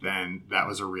fantastic. And that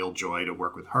was a real joy to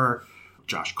work with her.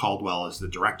 Josh Caldwell as the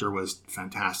director was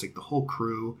fantastic. The whole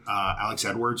crew. Alex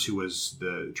Edwards, who was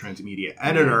the transmedia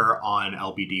editor on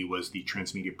LBD, was the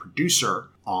transmedia producer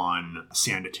on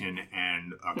Sanditon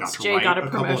and got to write a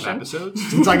couple of episodes.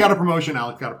 Since I got a promotion,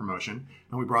 Alex got a promotion.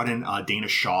 And we brought in Dana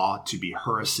Shaw to be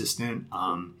her assistant.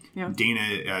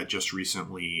 Dana just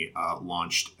recently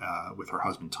launched with her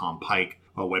husband Tom Pike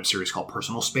a web series called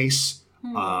Personal Space,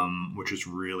 which is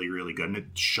really, really good. And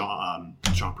it's Sean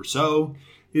Perceau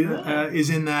is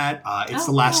in that. It's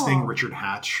the last cool. thing Richard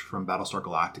Hatch from Battlestar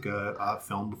Galactica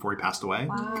filmed before he passed away.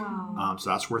 Wow. So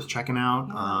that's worth checking out.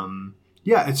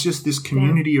 It's just this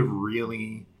community of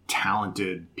really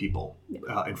talented people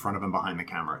in front of and behind the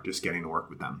camera, just getting to work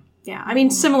with them. Yeah, I mean,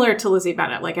 similar to Lizzie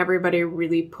Bennett, like everybody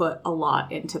really put a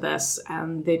lot into this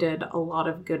and they did a lot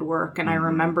of good work. And I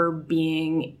remember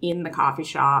being in the coffee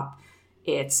shop,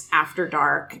 it's after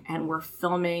dark, and we're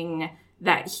filming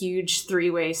that huge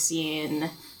three-way scene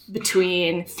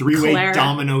between Three-way Claire.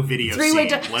 domino video scene.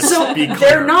 Let's so be clear.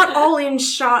 they're not all in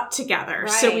shot together. Right.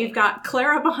 So we've got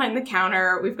Clara behind the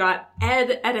counter. We've got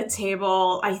Ed at a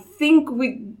table. I think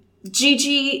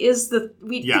Gigi is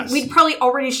we'd probably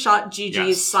already shot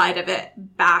Gigi's side of it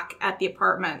back at the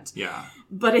apartment. Yeah.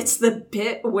 But it's the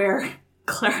bit where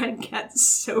Clara gets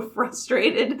so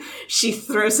frustrated, she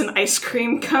throws an ice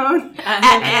cream cone at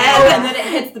Ed. And then it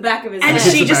hits the back of his And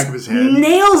head. she just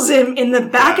nails him in the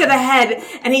back of the head,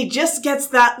 and he just gets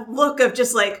that look of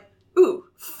just like, ooh,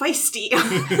 feisty.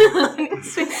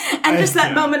 And just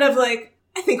that moment of like,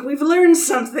 I think we've learned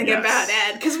something about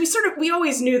Ed. Because we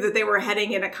always knew that they were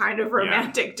heading in a kind of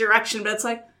romantic direction, but it's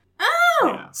like,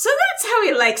 so that's how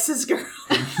he likes his girls.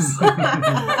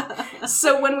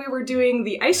 So when we were doing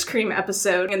the ice cream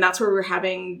episode, and that's where we were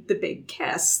having the big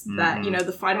kiss, that,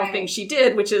 the final thing she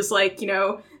did, which is like,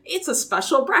 it's a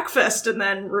special breakfast, and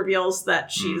then reveals that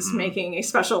she's making a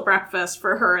special breakfast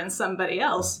for her and somebody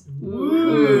else.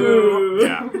 Ooh.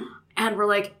 Yeah. And we're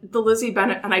like, the Lizzie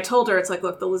Bennett, and I told her, it's like,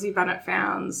 look, the Lizzie Bennett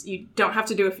fans, you don't have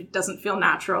to do it if it doesn't feel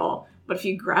natural, but if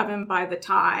you grab him by the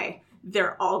tie,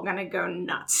 they're all gonna go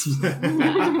nuts. and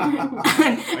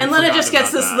Lena just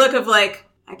gets this look of like,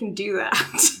 I can do that.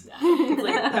 It's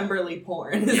like Pemberley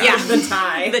porn. Yeah. The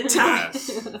tie. The tie.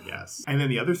 Yes. And then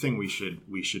the other thing we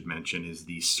should mention is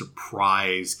the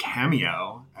surprise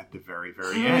cameo at the very,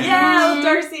 very end. Yeah,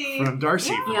 Darcy. From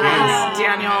Darcy. Yeah. From Yes,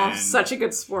 Daniel. Daniel, And such a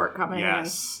good sport coming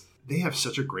yes. They have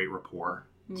such a great rapport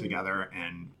together,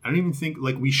 and I don't even think,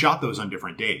 like, we shot those on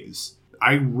different days.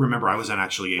 I remember I wasn't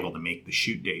actually able to make the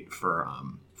shoot date for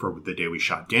the day we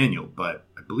shot Daniel, but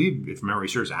I believe, if memory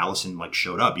serves, Allison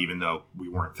showed up even though we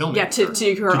weren't filming. Yeah, to her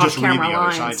just read off-camera the other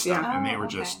lines. side stuff, Yeah. and they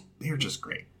were just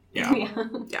great. Yeah.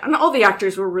 Yeah, and all the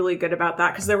actors were really good about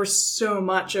that because there was so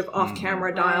much of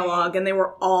off-camera dialogue, and they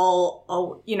were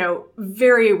all,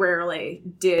 very rarely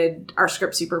did our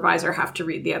script supervisor have to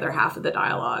read the other half of the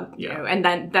dialogue, and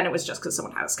then it was just because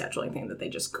someone had a scheduling thing that they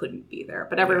just couldn't be there.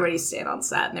 But everybody stayed on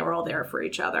set, and they were all there for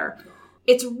each other.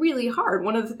 It's really hard.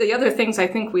 One of the other things I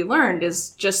think we learned is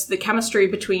just the chemistry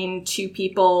between two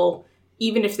people.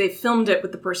 Even if they filmed it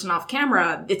with the person off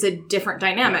camera, it's a different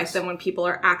dynamic than when people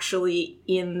are actually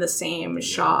in the same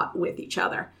shot with each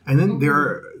other. And then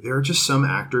there are just some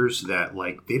actors that,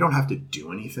 like, they don't have to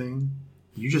do anything.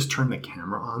 You just turn the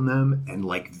camera on them, and,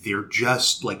 like, they're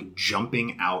just, like,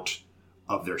 jumping out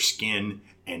of their skin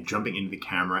and jumping into the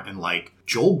camera. And, like,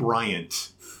 Joel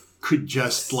Bryant could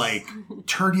just, like,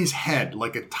 turn his head,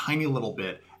 like, a tiny little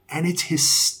bit, and it's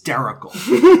hysterical.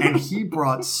 And he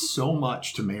brought so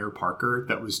much to Mayor Parker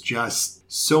that was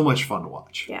just so much fun to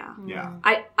watch. Yeah. Yeah.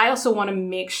 I also want to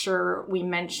make sure we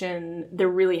mention the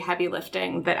really heavy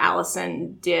lifting that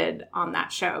Allison did on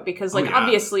that show. Because,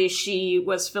 obviously she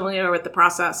was familiar with the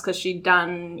process because she'd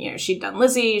done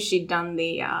Lizzie, she'd done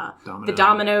the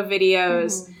Domino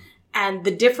videos. Mm-hmm. And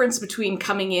the difference between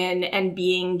coming in and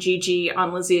being Gigi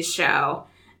on Lizzie's show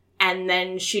and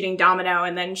then shooting Domino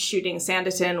and then shooting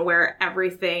Sanditon, where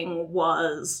everything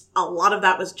was, a lot of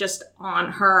that was just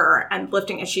on her and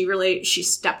lifting. And she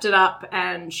stepped it up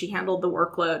and she handled the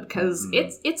workload because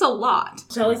it's a lot.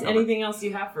 Tell us anything else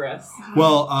you have for us.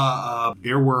 Well,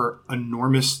 there were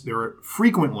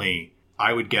frequently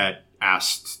I would get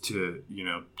asked to,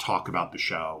 talk about the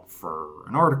show for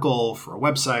an article, for a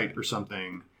website or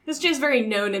something. This Jay's very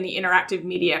known in the interactive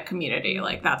media community.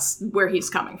 Like, that's where he's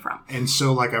coming from. And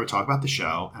so, I would talk about the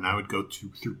show, and I would go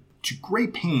to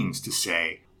great pains to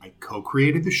say, I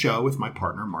co-created the show with my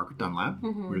partner, Margaret Dunlap.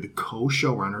 Mm-hmm. We're the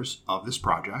co-showrunners of this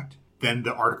project. Then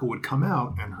the article would come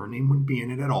out, and her name wouldn't be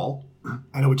in it at all.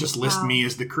 And it would just list me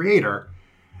as the creator.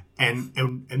 And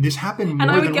this happened more than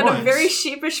once. And I would get a very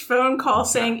sheepish phone call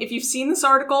saying, if you've seen this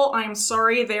article, I'm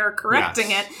sorry, they are correcting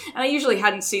it. And I usually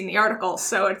hadn't seen the article,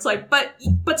 so it's like, but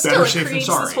still, it creates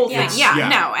this whole thing. Yeah,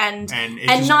 no,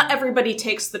 and not everybody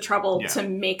takes the trouble to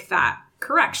make that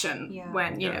correction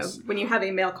when you have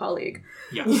a male colleague.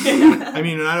 Yeah. I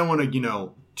mean, and I don't want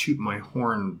to, toot my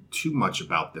horn too much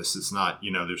about this. It's not,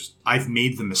 I've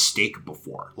made the mistake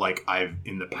before. Like,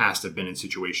 in the past, I've been in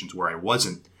situations where I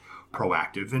wasn't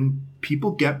proactive, and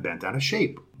people get bent out of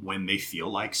shape when they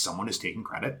feel like someone is taking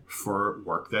credit for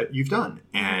work that you've done.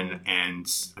 And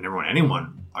I never want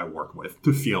anyone I work with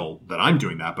to feel that I'm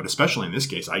doing that. But especially in this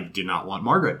case, I did not want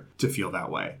Margaret to feel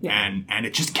that way. Yeah. And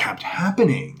it just kept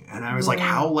happening. And I was like,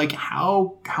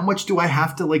 how much do I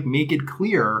have to like make it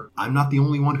clear I'm not the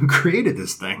only one who created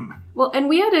this thing? Well, and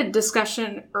we had a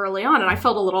discussion early on, and I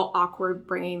felt a little awkward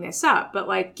bringing this up. But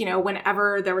like, you know,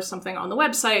 whenever there was something on the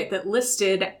website that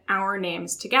listed our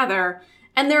names together,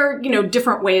 and there are, you know,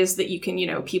 different ways that you can, you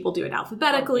know, people do it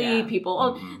alphabetically.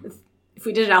 If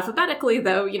we did it alphabetically,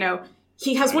 though, you know,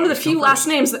 he has one of the few last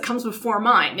names that comes before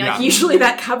mine. Like, usually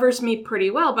that covers me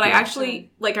pretty well. But I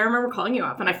actually, like, I remember calling you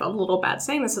up, and I felt a little bad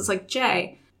saying this. It's like,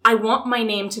 Jay, I want my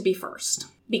name to be first.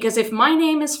 Because if my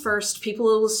name is first, people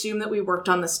will assume that we worked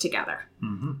on this together.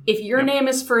 Mm-hmm. If your name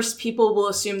is first, people will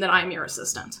assume that I'm your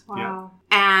assistant. Wow.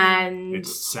 And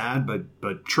it's sad,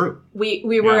 but true.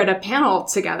 We were at a panel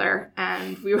together,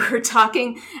 and we were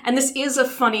talking, and this is a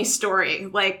funny story.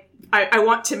 Like, I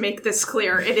want to make this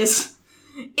clear. It's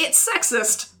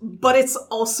sexist, but it's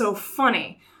also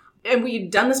funny. And we'd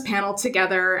done this panel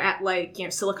together at, like, you know,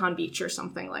 Silicon Beach or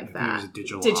something like that. It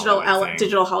was a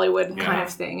digital Hollywood kind of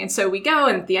thing. And so we go,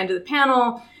 and at the end of the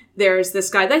panel, there's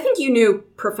this guy that I think you knew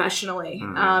professionally,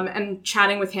 and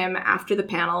chatting with him after the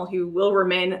panel, who will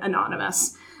remain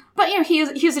anonymous. But, you know, he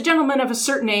is a gentleman of a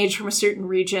certain age from a certain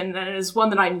region, and is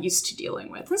one that I'm used to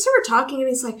dealing with. And so we're talking, and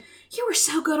he's like, you were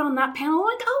so good on that panel. I'm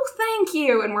like, oh, thank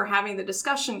you. And we're having the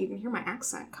discussion. You can hear my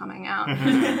accent coming out.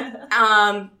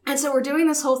 And so we're doing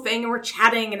this whole thing, and we're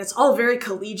chatting, and it's all very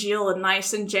collegial and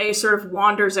nice. And Jay sort of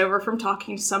wanders over from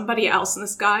talking to somebody else. And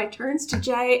this guy turns to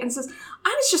Jay and says,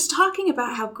 I was just talking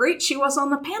about how great she was on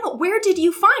the panel. Where did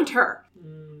you find her?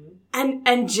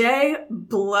 And Jay,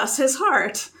 bless his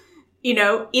heart, you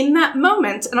know, in that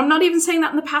moment, and I'm not even saying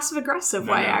that in the passive-aggressive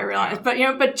way, I realize, but, you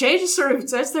know, but Jay just sort of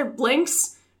sits there,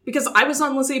 blinks, because I was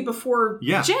on Lizzie before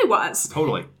Jay was.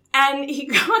 Totally. And he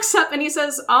walks up and he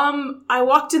says, I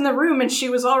walked in the room and she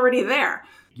was already there.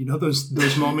 You know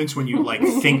those moments when you, like,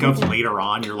 think of later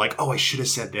on, you're like, oh, I should have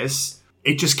said this?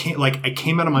 It just came, like, it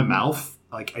came out of my mouth,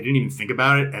 like, I didn't even think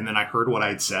about it, and then I heard what I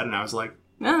had said, and I was like,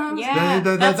 that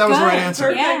was the right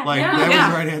answer. That was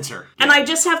the right answer. And I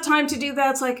just have time to do that.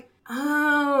 It's like,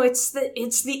 oh, it's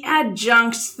the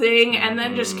adjunct thing, and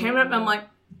then just came up, and I'm like,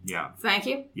 thank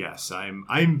you. Yes, I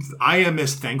am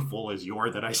as thankful as you are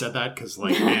that I said that, because,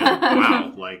 like, man,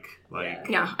 wow, like.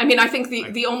 Yeah, I mean, I think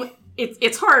the only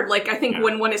it's hard. Like, I think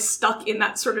when one is stuck in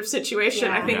that sort of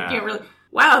situation, I think you know, really,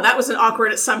 wow, that was an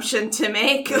awkward assumption to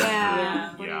make.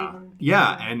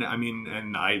 Yeah, and I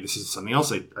mean, this is something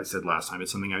else I said last time.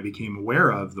 It's something I became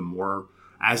aware of the more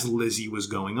as Lizzie was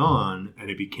going on, and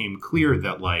it became clear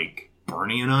that, like,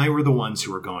 Bernie and I were the ones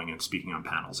who were going and speaking on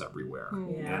panels everywhere.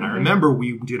 Yeah. And I remember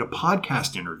we did a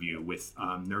podcast interview with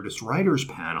Nerdist Writers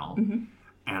panel, and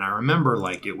I remember,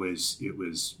 like, it was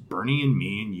Bernie and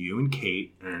me and you and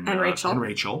Kate and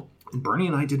Rachel. And Bernie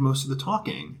and I did most of the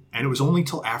talking, and it was only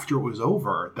till after it was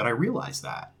over that I realized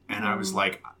that. And I was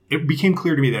like, it became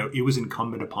clear to me that it was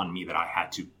incumbent upon me that I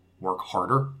had to work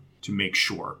harder to make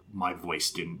sure my voice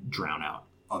didn't drown out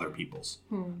other people's.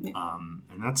 And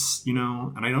that's, you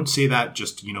know, and I don't say that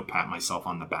just, you know, pat myself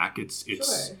on the back. It's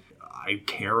I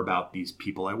care about these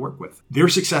people I work with. Their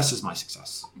success is my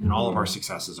success, and all of our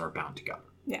successes are bound together.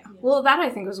 Yeah. Well, that I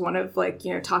think was one of, like,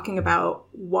 you know, talking about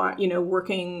what, you know,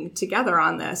 working together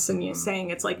on this, and, you know,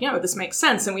 saying it's like, you know, this makes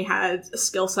sense. And we had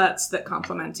skill sets that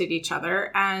complemented each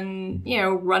other, and, you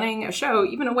know, running a show,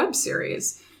 even a web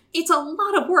series, it's a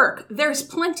lot of work. There's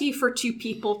plenty for two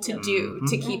people to do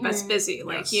to keep us busy.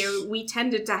 Like, you know, we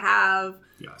tended to have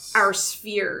our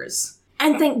spheres.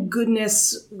 And thank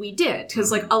goodness we did, because,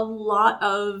 like, a lot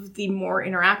of the more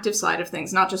interactive side of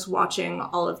things, not just watching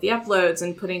all of the uploads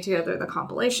and putting together the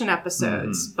compilation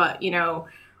episodes, but, you know,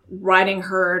 riding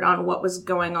herd on what was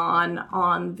going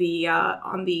on the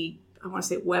I want to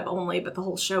say web only, but the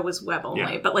whole show was web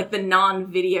only, but, like, the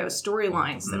non-video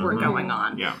storylines that were going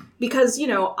on. Yeah. Because, you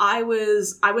know, I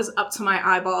was up to my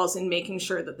eyeballs in making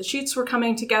sure that the shoots were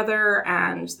coming together,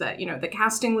 and that, you know, the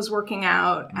casting was working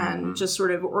out, and just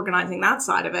sort of organizing that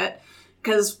side of it.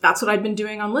 Because that's what I'd been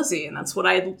doing on Lizzie, and that's what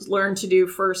I'd learned to do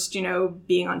first, you know,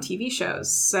 being on TV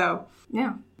shows. So,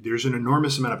 yeah. There's an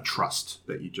enormous amount of trust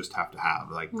that you just have to have.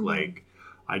 Like,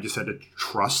 I just had to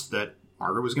trust that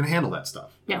Margaret was going to handle that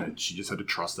stuff. Yeah. And she just had to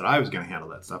trust that I was going to handle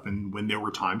that stuff. And when there were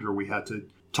times where we had to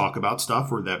talk about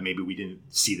stuff or that maybe we didn't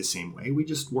see the same way, we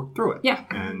just worked through it. Yeah.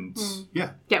 And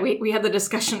Yeah, we had the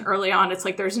discussion early on. It's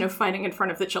like, there's no fighting in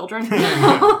front of the children.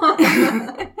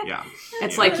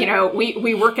 It's like, you know,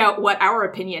 we work out what our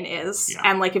opinion is. Yeah.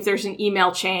 And, like, if there's an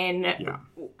email chain,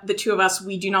 The two of us,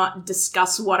 we do not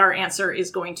discuss what our answer is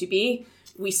going to be.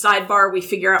 We sidebar, we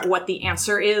figure out what the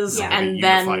answer is, and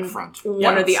then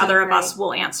one or the other of us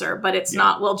will answer. But it's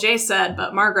not, well, Jay said,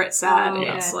 but Margaret said.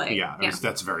 It's like,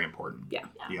 that's very important. Yeah.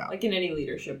 Like in any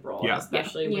leadership role,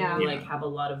 especially when you like have a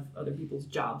lot of other people's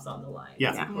jobs on the line.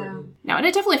 No, and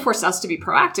it definitely forced us to be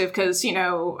proactive because, you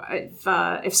know,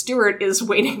 if Stuart is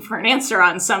waiting for an answer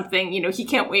on something, you know, he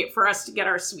can't wait for us to get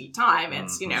our sweet time.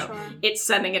 It's, you know, it's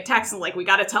sending a text and like, we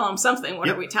got to tell him something. What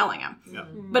are we telling him?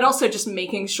 But also just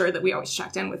making sure that we always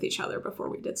checked in with each other before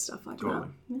we did stuff like that.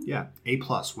 Yeah. A+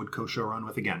 would co-show run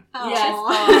with again.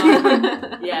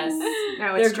 Yes. Yes.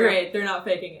 No, they're great. They're not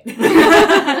faking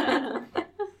it.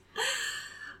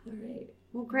 All right.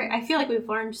 Well, great. I feel like we've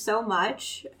learned so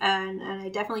much, and I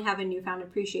definitely have a newfound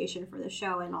appreciation for the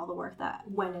show and all the work that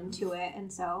went into it.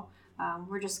 And so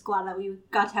we're just glad that we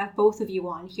got to have both of you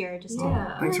on here.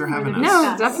 Thanks for having us.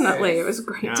 No, definitely. It was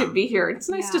great to be here. It's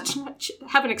nice to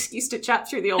have an excuse to chat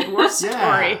through the old war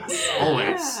story.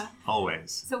 Always.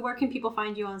 So where can people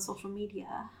find you on social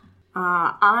media?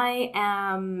 I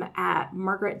am at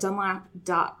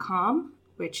margaretdunlap.com,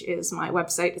 which is my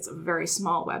website. It's a very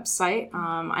small website.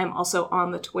 I'm also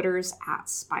on the Twitters at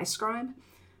SpyScribe.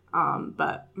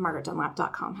 But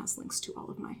margaretdunlap.com has links to all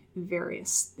of my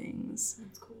various things.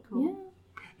 That's cool. Yeah.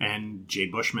 And Jay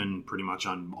Bushman pretty much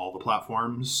on all the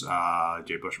platforms,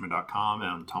 jbushman.com,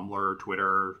 and on Tumblr,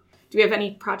 Twitter. Do we have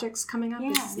any projects coming up?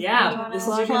 This is your chance to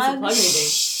plug anything.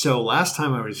 So last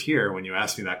time I was here, when you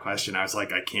asked me that question, I was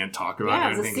like, I can't talk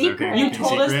about anything. It's a secret. You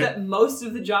told us that most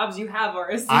of the jobs you have are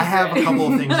a secret. I have a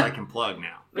couple of things I can plug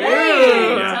now.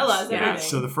 Tell us everything.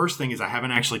 So the first thing is I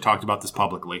haven't actually talked about this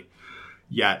publicly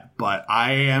yet, but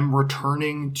I am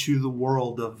returning to the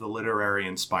world of the literary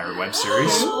inspired web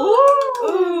series.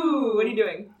 Ooh, what are you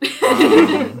doing?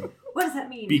 What does that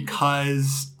mean?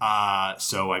 Because,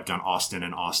 so I've done Austin,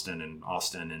 and I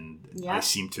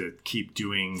seem to keep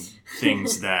doing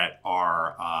things that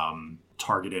are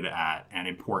targeted at and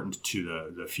important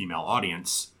to the female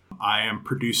audience. I am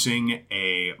producing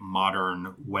a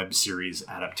modern web series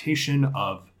adaptation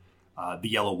of The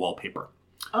Yellow Wallpaper.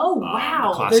 Oh, wow.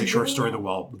 The classic short story,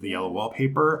 The Yellow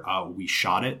Wallpaper. We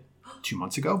shot it 2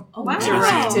 months ago. Oh, wow.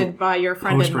 Directed by your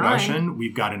friend Post-production. and mine.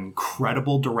 We've got an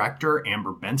incredible director,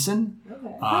 Amber Benson,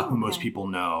 who most people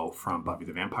know from Buffy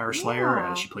the Vampire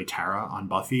Slayer. She played Tara on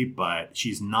Buffy, but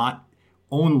she's not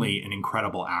only an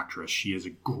incredible actress, she is a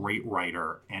great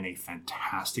writer and a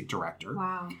fantastic director.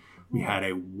 Wow. We had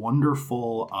a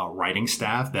wonderful writing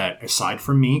staff that, aside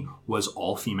from me, was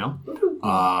all female,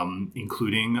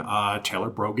 including Taylor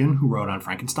Brogan, who wrote on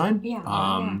Frankenstein,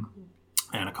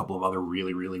 and a couple of other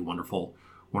really, really wonderful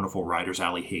writers,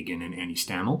 Ali Hagen and Annie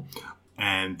Stammel.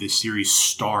 And this series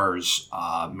stars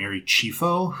Mary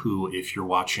Chieffo, who, if you're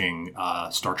watching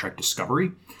Star Trek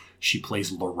Discovery, she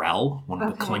plays L'Rell, one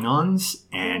of the Klingons,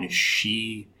 and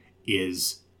she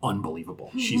is unbelievable.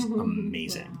 She's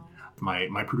amazing.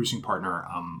 My producing partner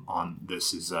on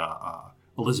this is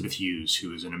Elizabeth Hughes,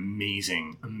 who is an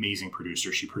amazing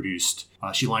producer. She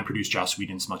line produced Joss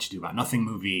Whedon's Much Ado About Nothing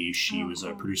movie. She was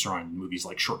a producer on movies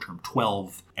like Short Term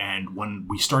 12. And when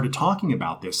we started talking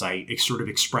about this, I sort of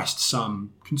expressed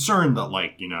some concern that,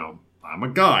 like, you know, I'm a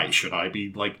guy. Should I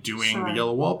be like doing The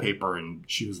Yellow Wallpaper? And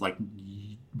she was like,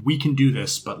 we can do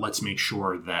this, but let's make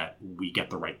sure that we get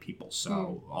the right people.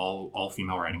 So all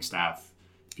female writing staff,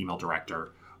 female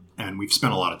director. And we've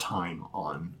spent a lot of time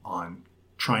on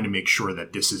trying to make sure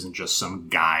that this isn't just some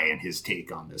guy and his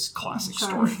take on this classic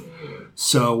story.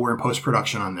 So we're in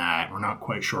post-production on that. We're not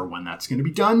quite sure when that's going to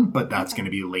be done, but that's going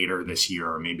to be later this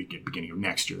year or maybe beginning of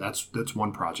next year. That's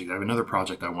one project. I have another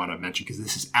project I want to mention because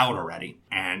this is out already.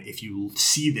 And if you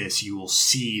see this, you will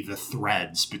see the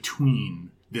threads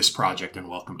between this project and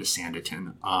Welcome to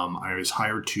Sanditon. I was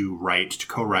hired to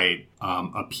co-write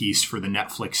a piece for the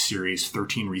Netflix series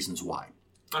 13 Reasons Why.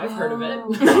 I've heard of it.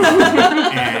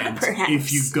 And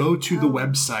if you go to the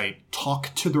website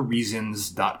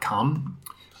talktothereasons.com,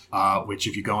 which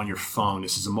if you go on your phone,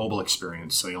 this is a mobile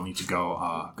experience, so you'll need to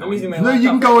go. You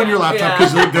can go on your laptop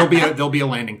because there'll be a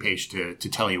landing page to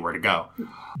tell you where to go.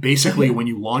 Basically, when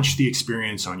you launch the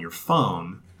experience on your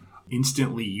phone,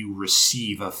 instantly you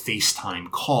receive a FaceTime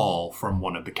call from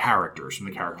one of the characters,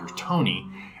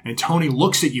 Tony, and Tony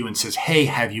looks at you and says, "Hey,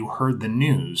 have you heard the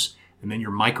news?" And then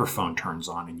your microphone turns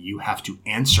on and you have to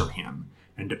answer him.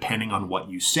 And depending on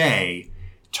what you say,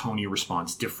 Tony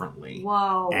responds differently.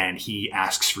 Whoa. And he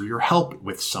asks for your help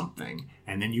with something.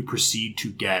 And then you proceed to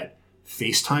get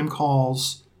FaceTime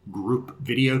calls, group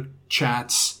video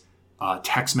chats,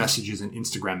 text messages, and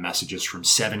Instagram messages from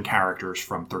 7 characters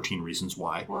from 13 Reasons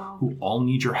Why, who all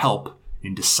need your help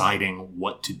in deciding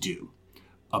what to do.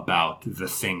 about the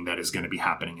thing that is going to be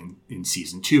happening in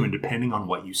season 2. And depending on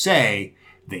what you say,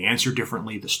 they answer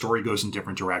differently. The story goes in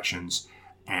different directions.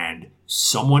 And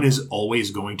someone is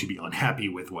always going to be unhappy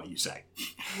with what you say.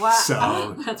 Wow.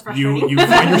 So That's you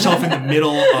find yourself in the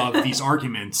middle of these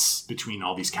arguments between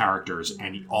all these characters,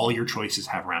 and all your choices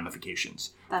have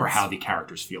ramifications for how the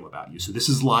characters feel about you. So this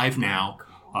is live now.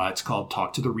 It's called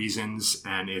Talk to the Reasons,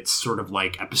 and it's sort of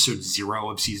like episode 0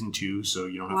 of season 2. So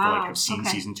you don't have to have seen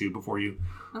season 2 before you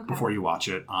watch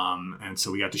it. And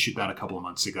so we got to shoot that a couple of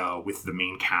months ago with the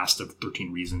main cast of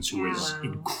 13 Reasons, who is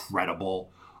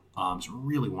incredible. Some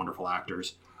really wonderful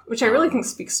actors. Which I really think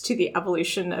speaks to the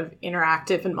evolution of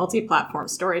interactive and multi-platform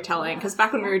storytelling. Because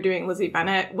back when we were doing Lizzie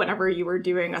Bennet, whenever you were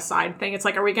doing a side thing, it's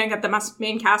like, are we going to get the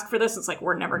main cast for this? It's like,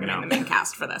 we're never getting the main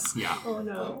cast for this. Yeah. Oh,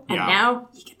 no. And now,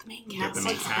 you get the main cast. Get the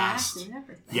main cast.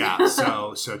 Yeah,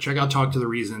 so check out Talk to the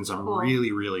Reasons. I'm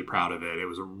really, really proud of it. It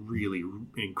was a really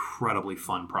incredibly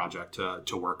fun project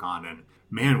to work on. And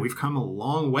man, we've come a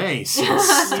long way since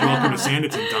Welcome to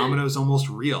Sanditon. Domino's almost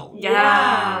real.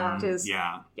 Yeah. It is.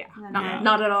 Yeah.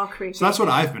 Not at all creepy. So that's what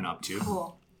I've been up to.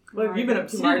 Cool. What have you been up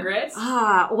to, Margaret?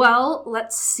 Well,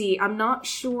 let's see. I'm not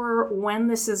sure when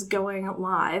this is going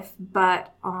live,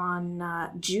 but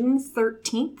on June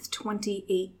 13th,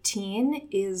 2018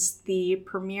 is the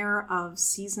premiere of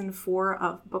Season 4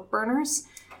 of Bookburners,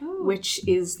 which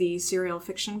is the serial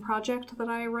fiction project that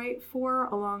I write for,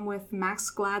 along with Max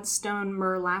Gladstone,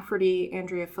 Mur Lafferty,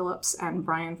 Andrea Phillips, and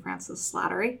Brian Francis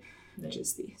Slattery, which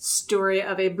is the story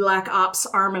of a black ops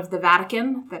arm of the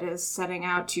Vatican that is setting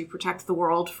out to protect the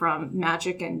world from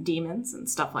magic and demons and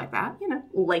stuff like that,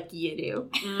 like you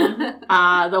do.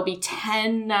 There'll be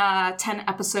 10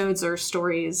 episodes or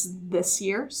stories this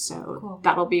year, so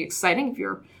that'll be exciting. If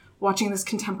you're watching this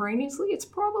contemporaneously, it's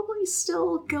probably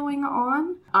still going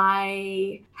on.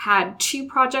 I had 2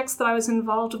 projects that I was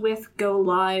involved with go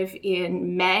live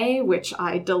in May, which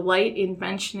I delight in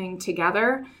mentioning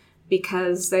together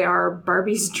because they are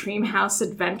Barbie's Dreamhouse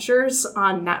Adventures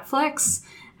on Netflix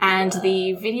and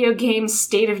the video game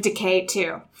State of Decay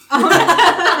 2.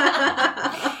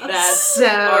 That's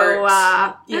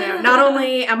not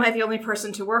only am I the only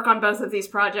person to work on both of these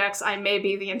projects, I may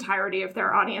be the entirety of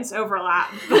their audience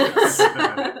overlap.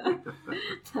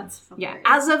 That's funny. Yeah,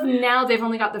 as of now, they've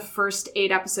only got the first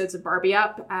 8 episodes of Barbie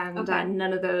up, and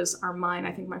none of those are mine.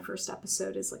 I think my first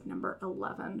episode is like number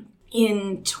 11.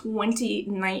 In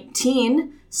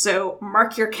 2019, so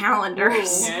mark your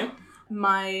calendars. Okay.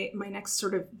 My next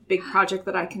sort of big project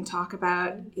that I can talk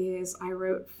about is I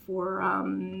wrote for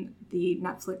the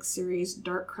Netflix series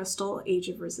Dark Crystal: Age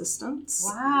of Resistance.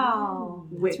 Wow.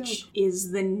 Which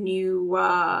is the new,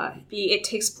 it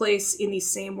takes place in the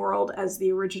same world as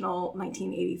the original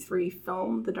 1983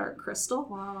 film, The Dark Crystal.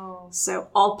 Wow. So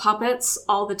all puppets,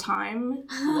 all the time,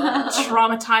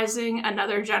 traumatizing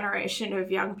another generation of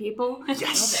young people.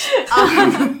 Yes.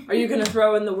 Are you going to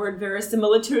throw in the word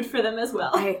verisimilitude for them as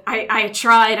well? I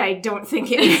tried. I don't think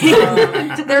it...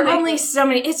 There are only so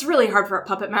many... It's really hard for a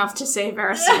puppet mouth to say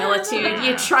verisimilitude.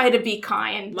 You try to be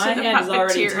kind My to the hand is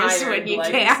already puppeteers tired, when you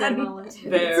like, can.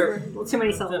 Too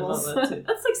many syllables. That's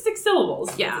like 6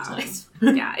 syllables. Yeah.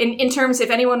 Yeah. In terms, if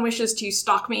anyone wishes to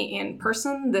stalk me in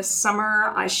person this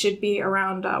summer, I should be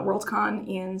around Worldcon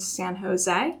in San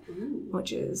Jose,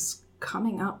 which is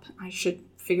coming up. I should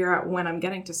figure out when I'm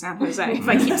getting to San Jose if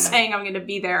I keep saying I'm going to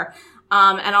be there.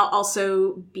 And I'll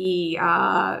also be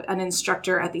an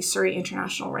instructor at the Surrey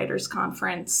International Writers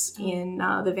Conference in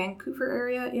the Vancouver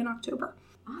area in October.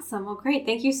 Awesome. Well, great.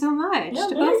 Thank you so much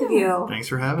to both of you. Thanks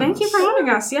for having us. Thank you for having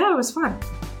us. Yeah, it was fun.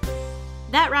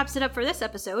 That wraps it up for this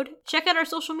episode. Check out our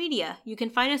social media. You can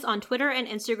find us on Twitter and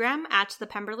Instagram at The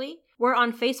Pemberley. We're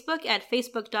on Facebook at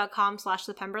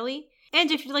facebook.com/ThePemberley. And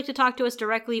if you'd like to talk to us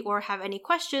directly or have any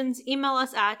questions, email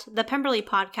us at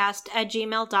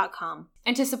thepemberleypodcast@gmail.com.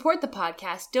 And to support the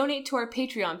podcast, donate to our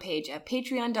Patreon page at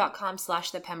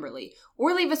patreon.com/thepemberley,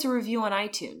 or leave us a review on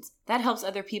iTunes. That helps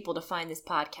other people to find this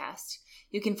podcast.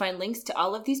 You can find links to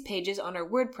all of these pages on our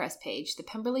WordPress page,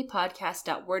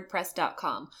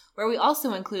 thepemberleypodcast.wordpress.com, where we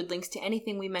also include links to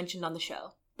anything we mentioned on the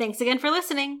show. Thanks again for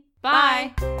listening.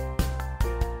 Bye!